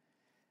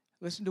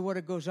 Listen to what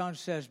it goes on,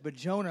 says, "But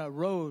Jonah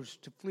rose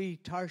to flee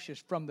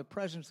Tarshish from the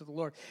presence of the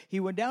Lord. He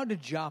went down to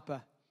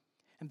Joppa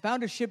and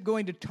found a ship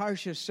going to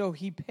Tarshish, so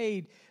he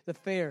paid the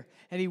fare.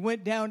 And he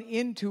went down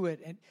into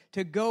it and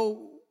to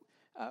go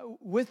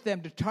with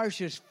them to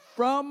Tarshish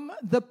from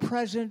the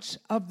presence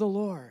of the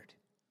Lord."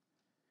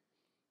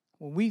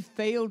 When we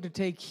fail to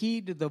take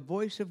heed to the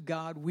voice of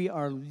God, we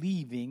are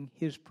leaving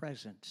His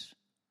presence.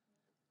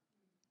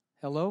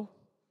 Hello?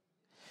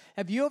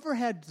 Have you ever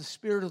had the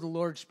Spirit of the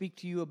Lord speak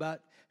to you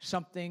about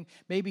something,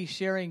 maybe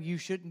sharing you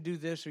shouldn't do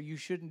this or you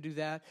shouldn't do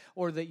that,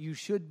 or that you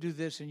should do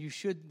this and you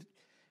should,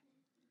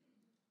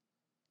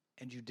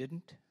 and you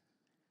didn't?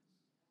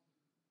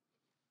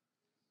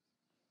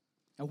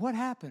 And what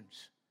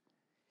happens?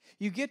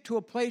 You get to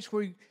a place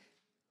where,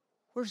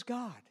 where's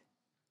God?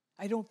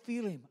 I don't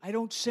feel Him. I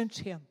don't sense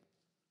Him.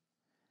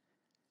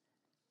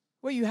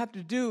 What you have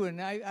to do, and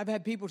I've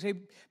had people say,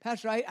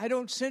 "Pastor, I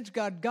don't sense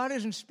God. God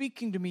isn't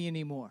speaking to me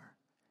anymore."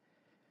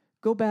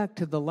 Go back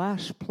to the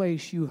last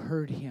place you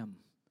heard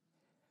Him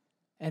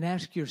and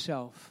ask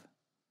yourself,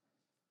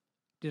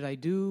 did I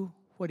do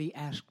what He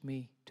asked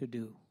me to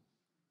do?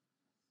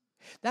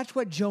 That's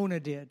what Jonah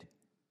did.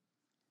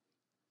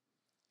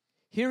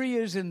 Here he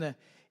is in the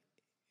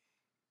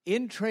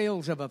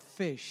entrails of a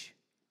fish.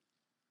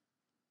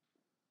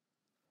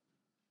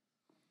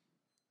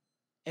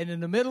 And in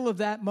the middle of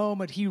that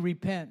moment, he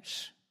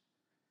repents.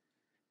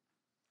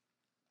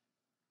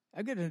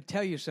 I'm going to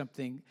tell you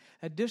something.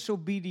 A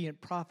disobedient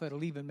prophet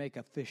will even make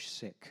a fish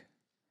sick.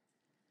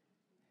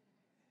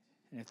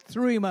 And it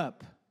threw him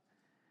up.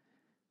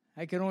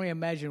 I can only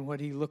imagine what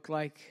he looked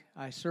like.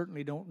 I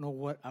certainly don't know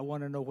what, I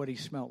want to know what he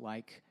smelled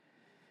like.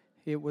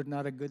 It was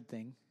not a good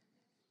thing.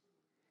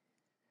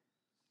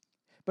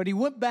 But he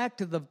went back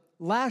to the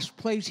last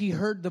place he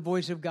heard the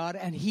voice of God,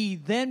 and he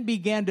then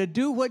began to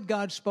do what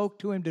God spoke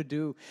to him to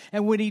do.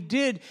 And when he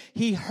did,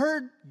 he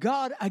heard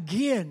God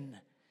again.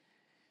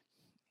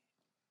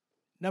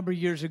 A number of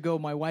years ago,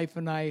 my wife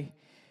and I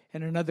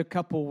and another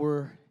couple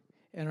were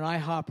in an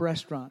IHOP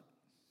restaurant.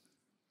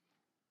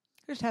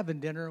 Just having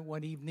dinner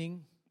one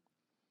evening.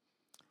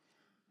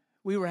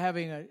 We were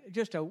having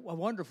just a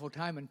wonderful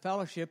time in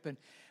fellowship, and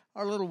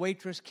our little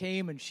waitress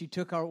came and she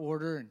took our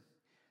order, and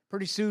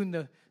pretty soon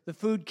the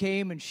food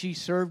came and she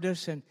served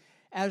us, and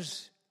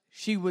as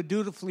she would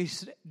dutifully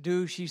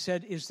do, she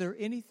said, "Is there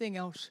anything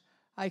else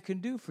I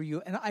can do for you?"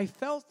 And I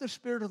felt the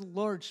Spirit of the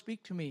Lord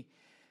speak to me.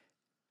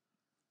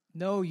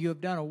 "No, you have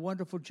done a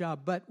wonderful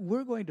job, but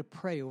we're going to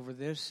pray over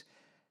this.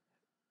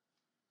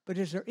 But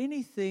is there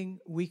anything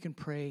we can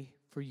pray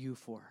for you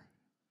for?"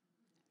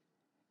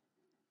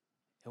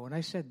 And when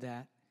I said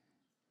that,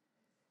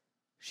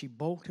 she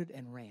bolted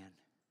and ran.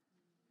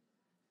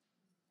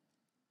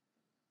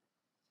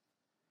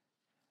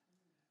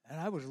 And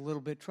I was a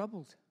little bit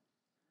troubled.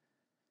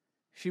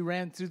 She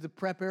ran through the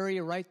prep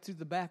area, right through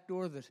the back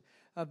door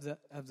of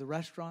the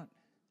restaurant.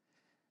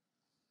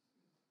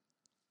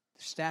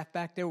 The staff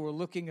back there were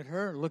looking at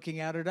her, looking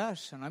out at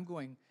us, and I'm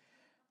going,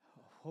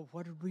 "Oh,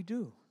 what did we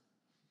do?"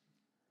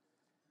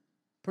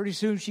 Pretty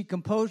soon she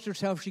composed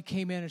herself. She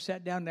came in and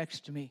sat down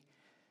next to me.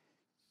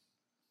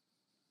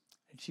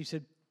 And she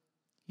said,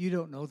 "You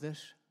don't know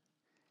this,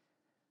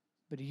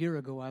 but a year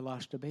ago I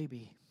lost a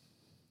baby.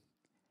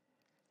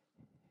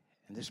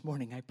 And this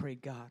morning I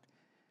prayed, God,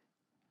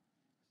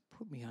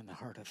 put me on the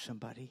heart of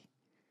somebody."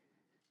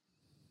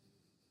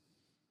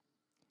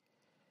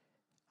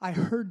 I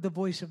heard the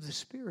voice of the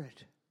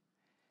Spirit.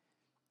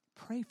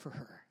 Pray for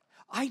her.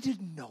 I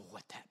didn't know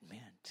what that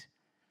meant.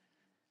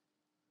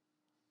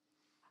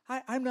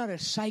 I'm not a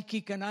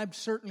psychic, and I'm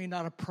certainly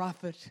not a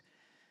prophet.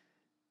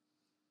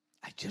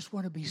 I just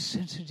want to be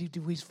sensitive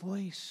to His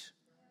voice.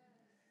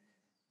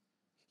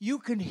 You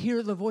can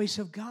hear the voice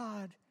of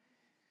God.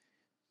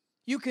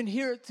 You can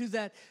hear it through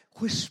that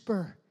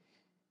whisper.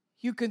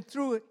 You can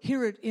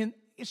hear it in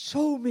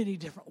so many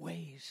different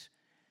ways.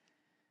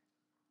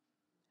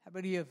 How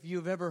many of you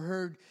have ever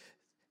heard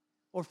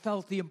or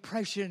felt the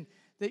impression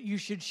that you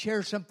should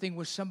share something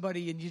with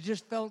somebody, and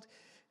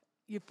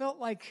you felt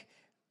like,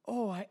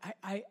 oh,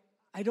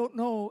 I don't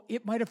know,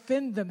 it might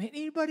offend them?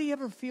 Anybody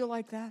ever feel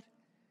like that?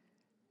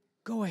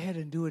 go ahead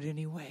and do it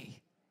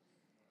anyway.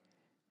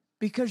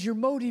 Because your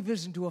motive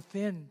isn't to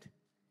offend.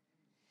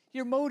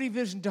 Your motive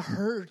isn't to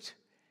hurt.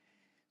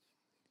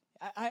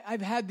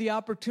 I've had the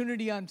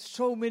opportunity on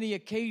so many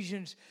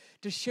occasions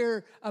to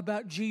share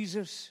about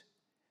Jesus.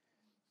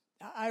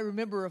 I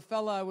remember a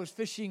fella I was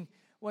fishing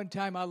one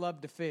time. I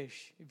love to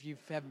fish, if you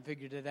haven't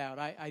figured it out.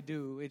 I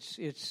do.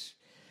 It's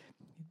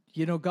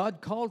God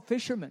called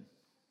fishermen.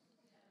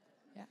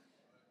 Yeah.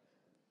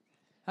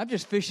 I'm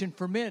just fishing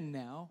for men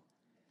now.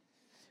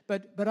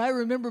 But I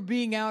remember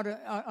being out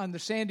on the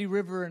Sandy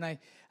River, and I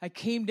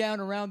came down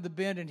around the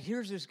bend, and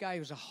here's this guy who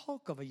was a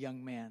hulk of a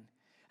young man.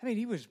 I mean,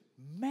 he was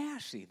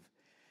massive.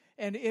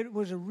 And it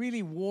was a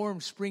really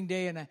warm spring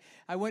day, and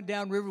I went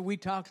downriver. We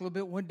talked a little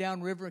bit, went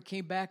downriver, and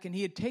came back, and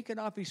he had taken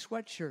off his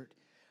sweatshirt.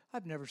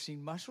 I've never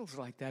seen muscles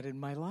like that in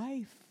my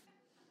life.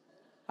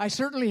 I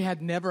certainly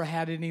had never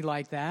had any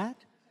like that.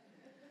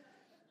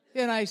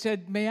 And I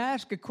said, may I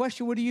ask a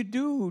question? What do you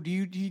do? Do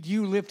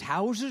you lift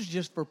houses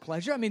just for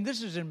pleasure? I mean,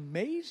 this is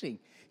amazing.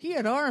 He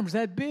had arms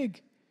that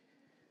big.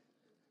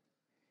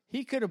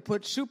 He could have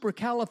put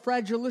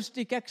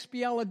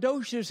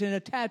supercalifragilisticexpialidocious in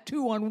a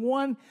tattoo on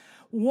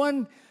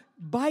one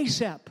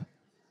bicep.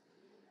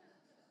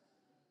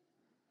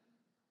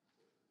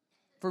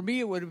 For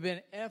me, it would have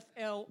been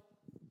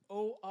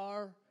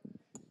FLORENC.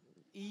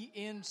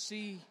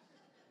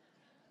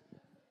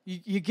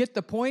 You get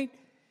the point?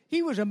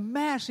 He was a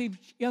massive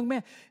young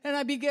man. And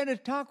I began to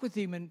talk with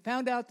him and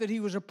found out that he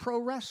was a pro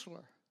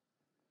wrestler.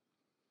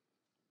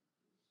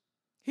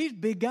 He's a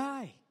big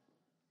guy.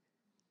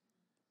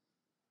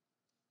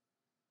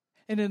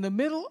 And in the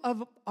middle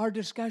of our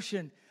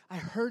discussion, I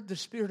heard the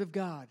Spirit of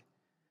God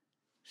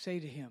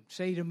say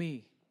to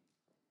me,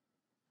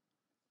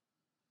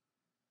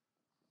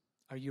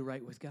 are you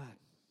right with God?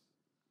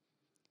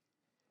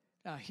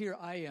 Now, here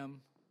I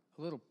am,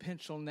 a little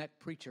pencil-neck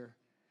preacher,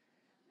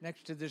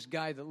 next to this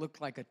guy that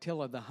looked like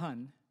Attila the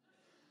Hun.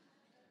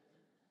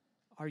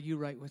 Are you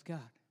right with God?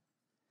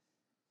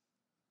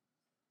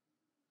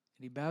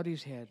 And he bowed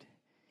his head.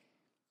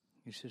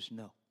 He says,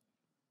 no.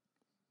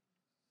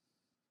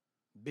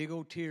 Big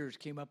old tears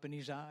came up in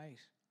his eyes.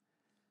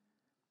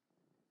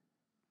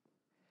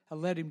 I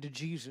led him to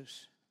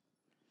Jesus.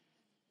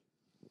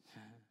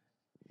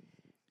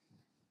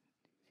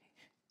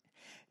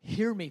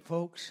 Hear me,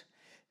 folks.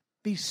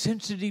 Be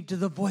sensitive to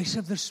the voice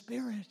of the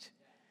Spirit.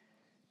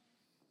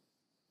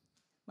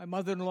 My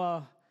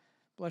mother-in-law,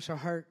 bless her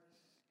heart,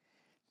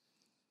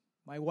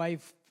 my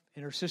wife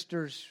and her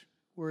sisters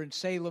were in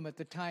Salem at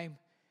the time.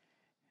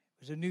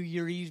 It was a New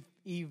Year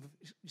Eve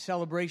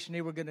celebration.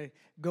 They were going to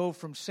go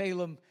from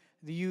Salem,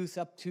 the youth,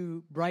 up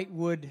to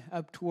Brightwood,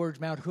 up towards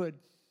Mount Hood.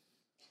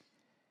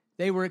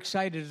 They were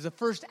excited. It was the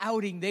first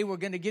outing they were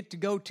going to get to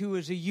go to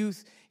as a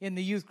youth in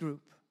the youth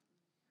group.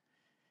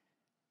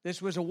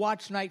 This was a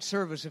watch night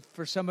service, if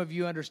for some of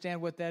you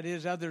understand what that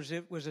is. Others,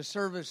 it was a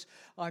service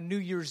on New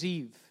Year's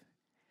Eve.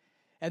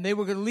 And they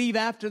were going to leave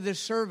after this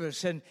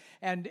service.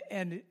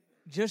 And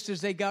just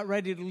as they got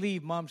ready to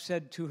leave, Mom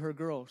said to her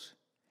girls,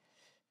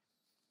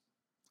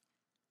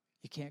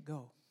 you can't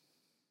go.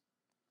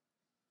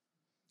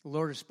 The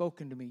Lord has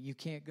spoken to me. You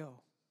can't go.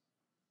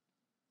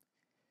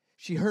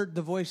 She heard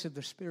the voice of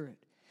the Spirit.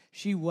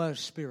 She was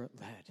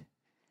Spirit-led.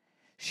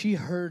 She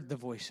heard the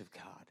voice of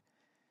God.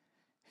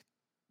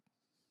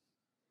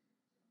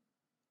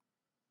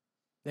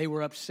 They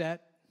were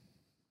upset.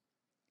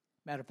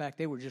 Matter of fact,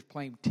 they were just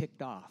plain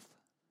ticked off.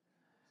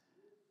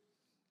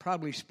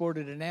 Probably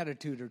sported an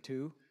attitude or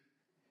two.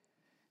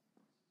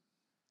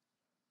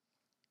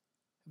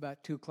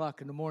 About 2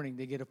 o'clock in the morning,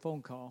 they get a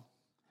phone call.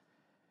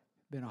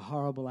 Been a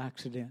horrible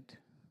accident.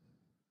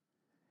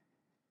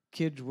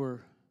 Kids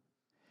were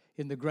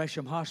in the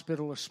Gresham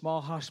Hospital, a small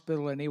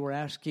hospital, and they were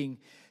asking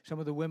some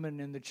of the women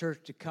in the church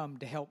to come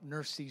to help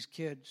nurse these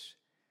kids.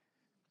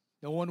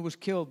 No one was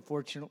killed,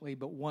 fortunately,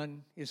 but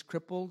one is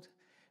crippled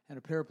and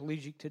a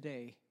paraplegic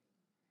today.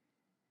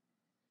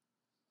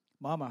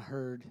 Mama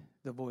heard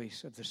the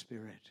voice of the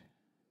Spirit.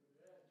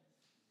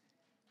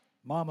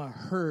 Mama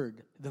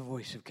heard the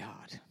voice of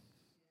God.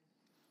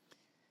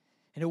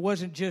 And it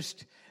wasn't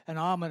just an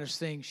ominous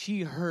thing.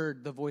 She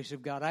heard the voice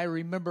of God. I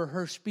remember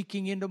her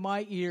speaking into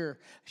my ear.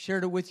 I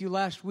shared it with you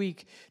last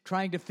week,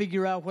 trying to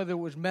figure out whether it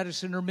was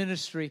medicine or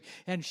ministry.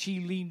 And she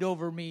leaned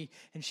over me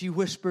and she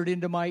whispered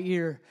into my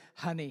ear,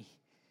 honey,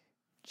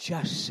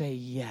 just say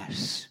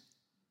yes.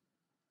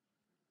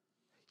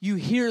 You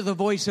hear the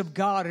voice of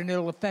God and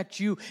it'll affect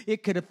you.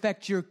 It could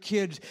affect your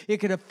kids. It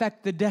could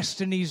affect the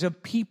destinies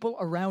of people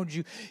around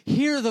you.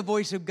 Hear the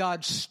voice of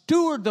God,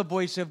 steward the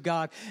voice of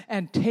God,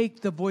 and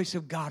take the voice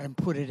of God and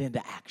put it into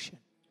action.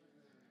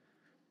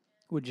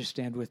 Would you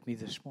stand with me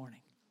this morning?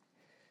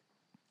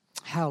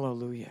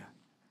 Hallelujah.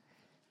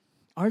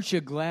 Aren't you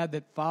glad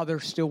that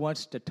Father still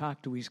wants to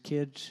talk to his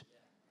kids?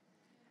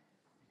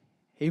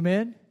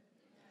 Amen?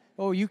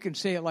 Oh, you can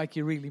say it like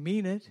you really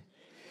mean it.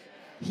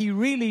 He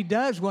really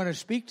does want to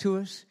speak to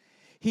us.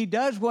 He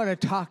does want to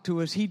talk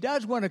to us. He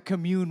does want to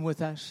commune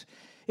with us.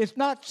 It's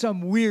not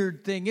some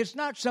weird thing. It's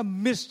not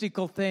some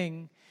mystical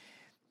thing.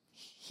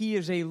 He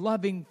is a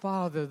loving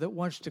Father that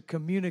wants to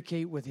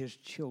communicate with His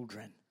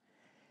children.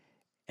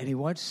 And He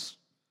wants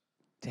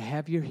to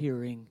have your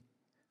hearing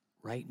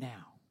right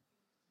now.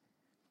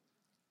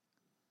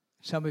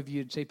 Some of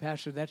you would say,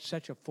 Pastor, that's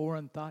such a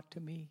foreign thought to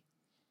me.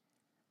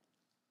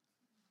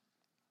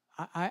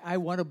 I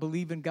want to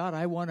believe in God.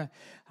 I want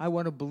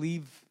to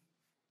believe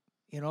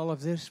in all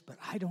of this, but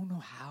I don't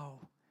know how.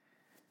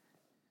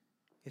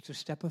 It's a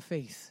step of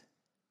faith.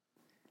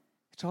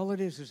 It's all it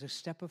is a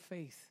step of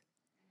faith.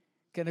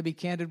 Can I be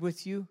candid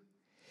with you?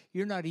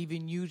 You're not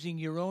even using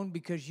your own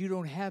because you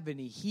don't have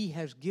any. He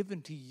has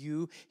given to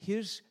you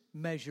His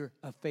measure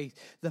of faith.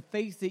 The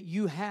faith that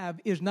you have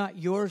is not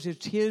yours,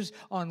 it's His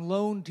on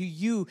loan to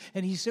you,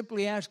 and He's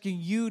simply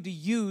asking you to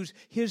use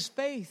His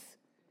faith.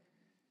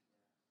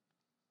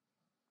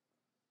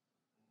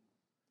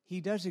 He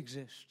does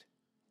exist.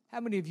 How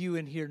many of you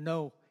in here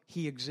know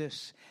He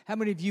exists? How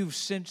many of you have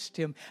sensed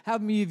Him? How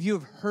many of you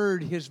have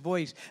heard His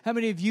voice? How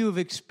many of you have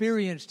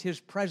experienced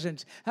His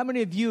presence? How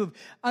many of you have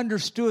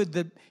understood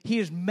that He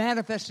has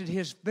manifested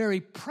His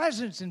very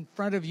presence in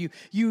front of you?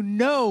 You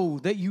know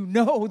that you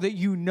know that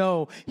you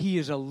know He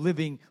is a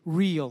living,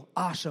 real,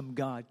 awesome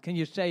God. Can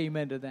you say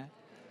amen to that?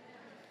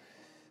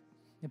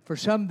 And for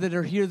some that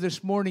are here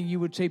this morning,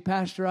 you would say,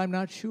 Pastor, I'm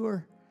not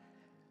sure.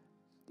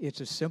 It's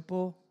as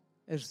simple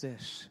as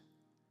this.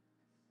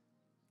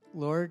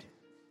 Lord,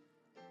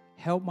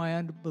 help my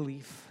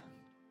unbelief.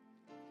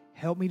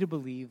 Help me to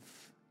believe.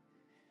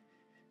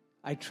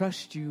 I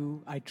trust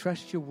you. I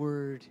trust your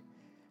word.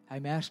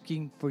 I'm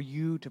asking for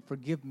you to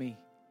forgive me.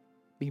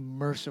 Be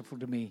merciful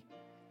to me.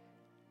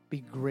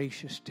 Be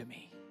gracious to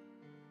me.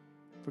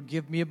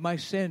 Forgive me of my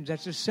sins.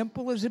 That's as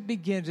simple as it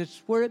begins.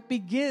 It's where it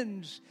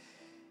begins.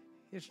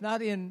 It's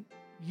not in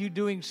you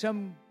doing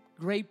some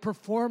great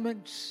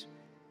performance.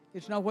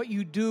 It's not what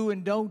you do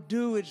and don't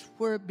do. It's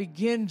where it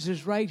begins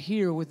is right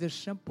here with this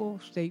simple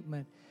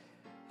statement.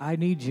 I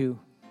need you.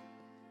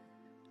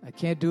 I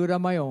can't do it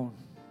on my own.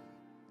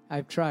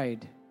 I've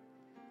tried.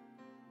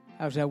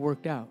 How's that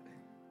worked out?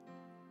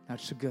 Not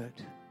so good.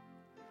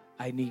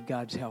 I need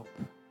God's help.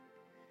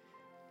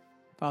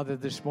 Father,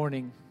 this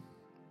morning,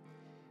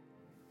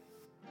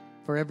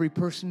 for every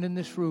person in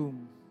this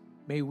room,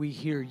 may we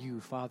hear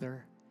you,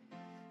 Father.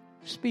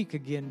 Speak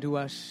again to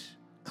us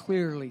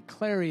clearly,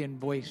 clarion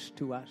voice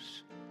to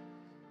us.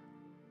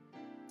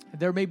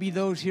 There may be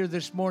those here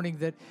this morning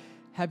that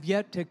have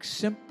yet to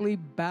simply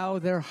bow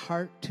their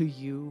heart to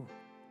you.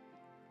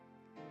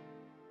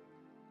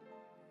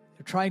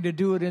 They're trying to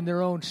do it in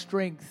their own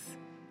strength,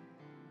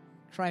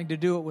 trying to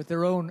do it with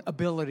their own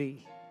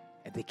ability,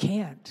 and they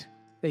can't.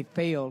 They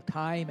fail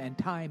time and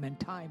time and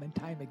time and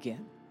time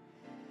again.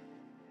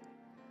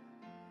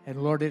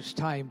 And Lord, it's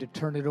time to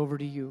turn it over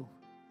to you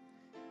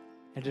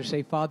and to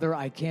say, Father,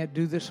 I can't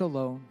do this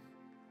alone.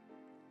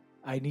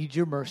 I need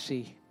your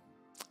mercy.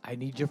 I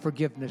need your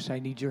forgiveness. I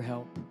need your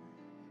help.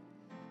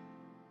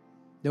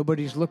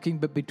 Nobody's looking,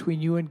 but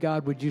between you and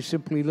God, would you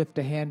simply lift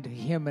a hand to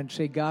Him and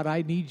say, God,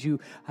 I need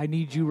you. I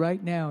need you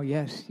right now.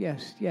 Yes,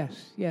 yes,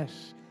 yes,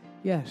 yes,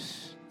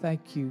 yes.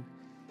 Thank you.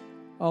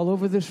 All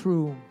over this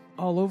room.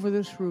 All over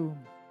this room.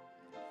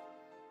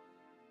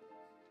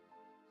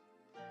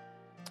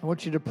 I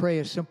want you to pray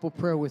a simple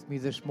prayer with me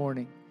this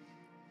morning.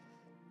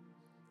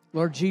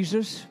 Lord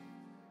Jesus,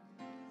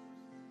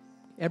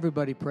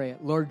 everybody pray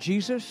it. Lord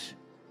Jesus,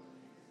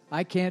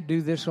 I can't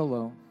do this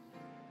alone.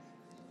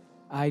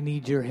 I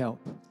need your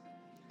help.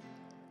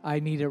 I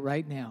need it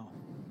right now.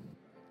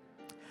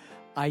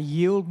 I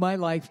yield my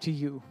life to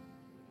you.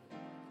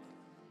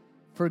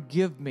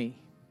 Forgive me.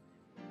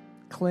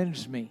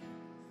 Cleanse me.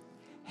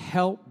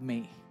 Help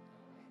me.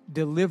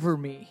 Deliver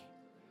me.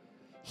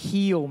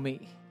 Heal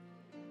me.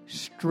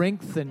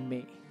 Strengthen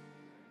me.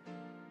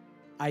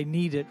 I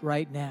need it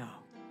right now.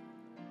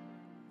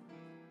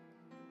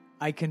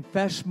 I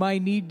confess my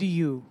need to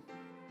you.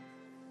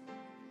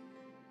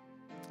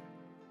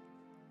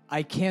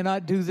 I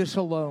cannot do this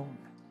alone.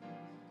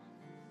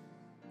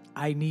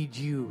 I need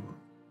you.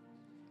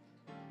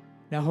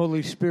 Now,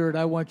 Holy Spirit,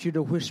 I want you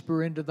to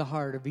whisper into the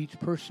heart of each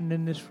person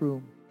in this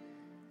room.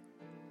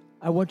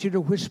 I want you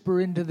to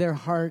whisper into their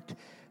heart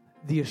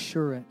the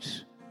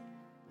assurance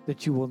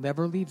that you will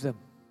never leave them,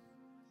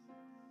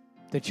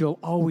 that you'll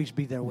always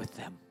be there with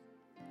them,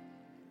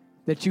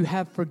 that you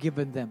have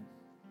forgiven them,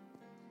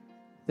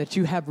 that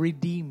you have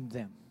redeemed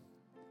them,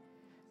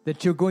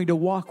 that you're going to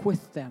walk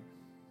with them.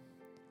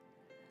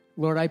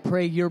 Lord, I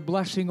pray your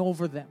blessing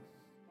over them.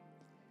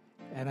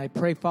 And I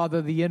pray,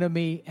 Father, the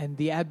enemy and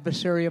the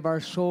adversary of our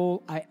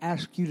soul, I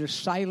ask you to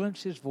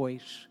silence his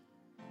voice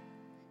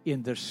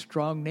in the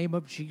strong name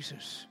of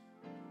Jesus.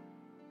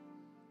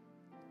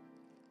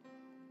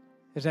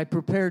 As I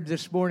prepared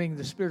this morning,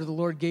 the Spirit of the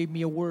Lord gave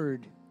me a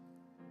word.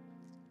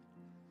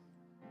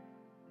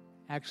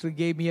 Actually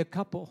gave me a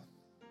couple.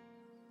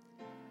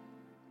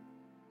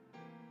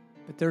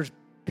 But there's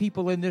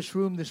people in this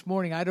room this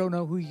morning, I don't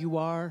know who you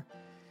are,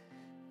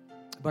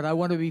 but I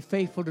want to be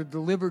faithful to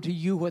deliver to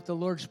you what the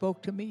Lord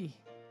spoke to me.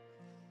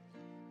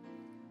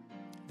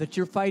 That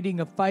you're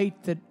fighting a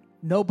fight that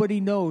Nobody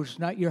knows,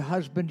 not your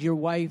husband, your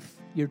wife,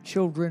 your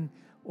children,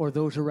 or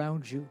those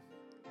around you.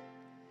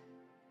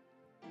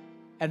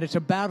 And it's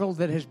a battle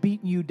that has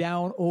beaten you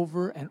down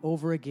over and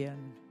over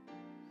again.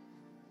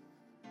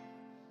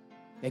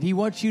 And he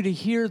wants you to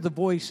hear the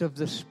voice of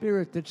the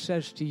Spirit that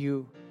says to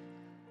you,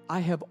 I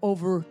have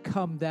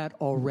overcome that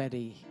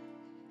already.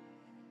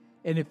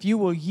 And if you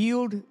will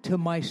yield to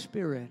my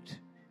Spirit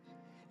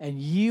and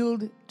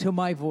yield to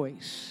my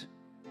voice,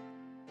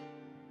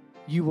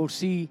 you will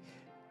see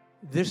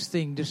this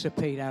thing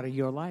dissipate out of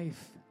your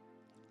life.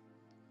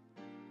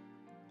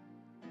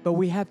 But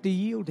we have to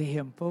yield to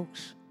him,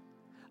 folks.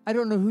 I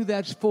don't know who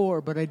that's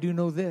for, but I do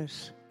know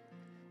this,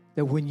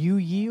 that when you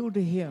yield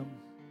to him,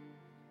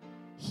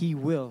 he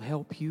will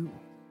help you.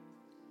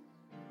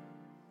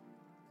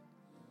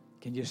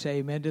 Can you say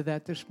amen to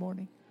that this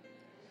morning?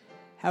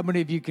 How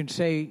many of you can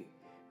say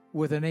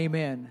with an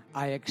amen,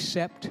 I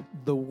accept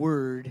the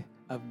word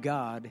of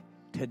God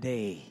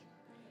today?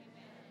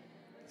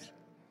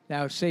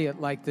 Now say it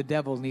like the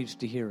devil needs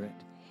to hear it.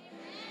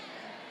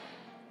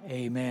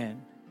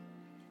 Amen.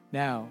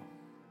 Now,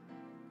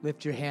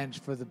 lift your hands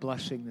for the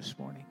blessing this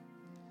morning.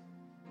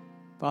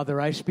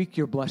 Father, I speak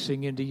your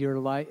blessing into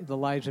the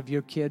lives of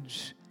your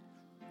kids.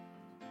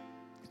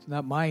 It's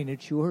not mine,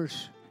 it's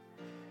yours.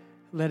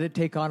 Let it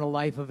take on a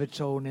life of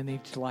its own in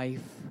each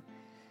life.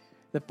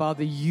 That,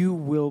 Father, you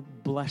will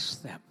bless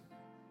them.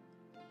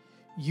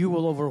 You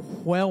will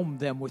overwhelm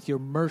them with your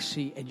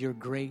mercy and your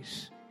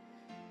grace.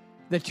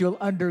 That you'll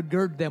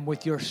undergird them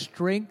with your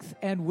strength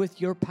and with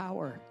your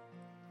power.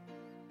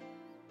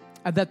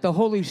 And that the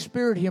Holy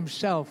Spirit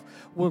himself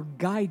will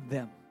guide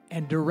them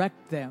and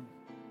direct them,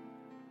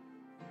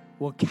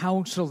 will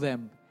counsel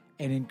them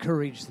and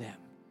encourage them.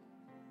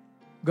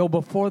 Go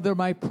before them,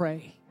 I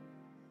pray.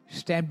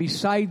 Stand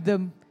beside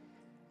them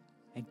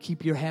and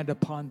keep your hand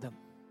upon them.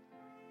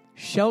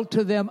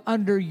 Shelter them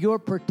under your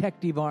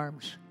protective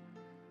arms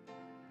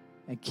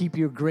and keep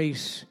your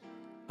grace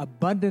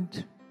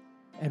abundant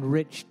and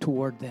rich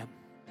toward them.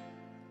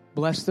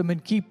 Bless them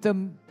and keep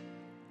them,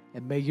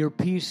 and may your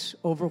peace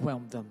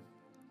overwhelm them.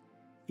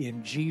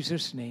 In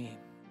Jesus' name.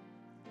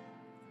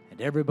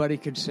 And everybody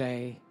can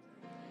say,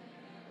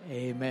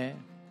 amen,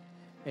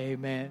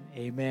 amen,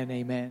 amen,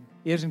 amen.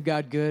 Isn't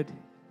God good?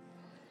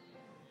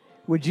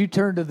 Would you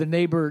turn to the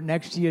neighbor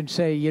next to you and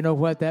say, you know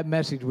what, that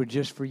message was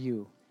just for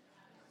you.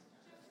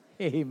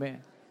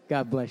 Amen.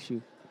 God bless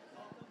you.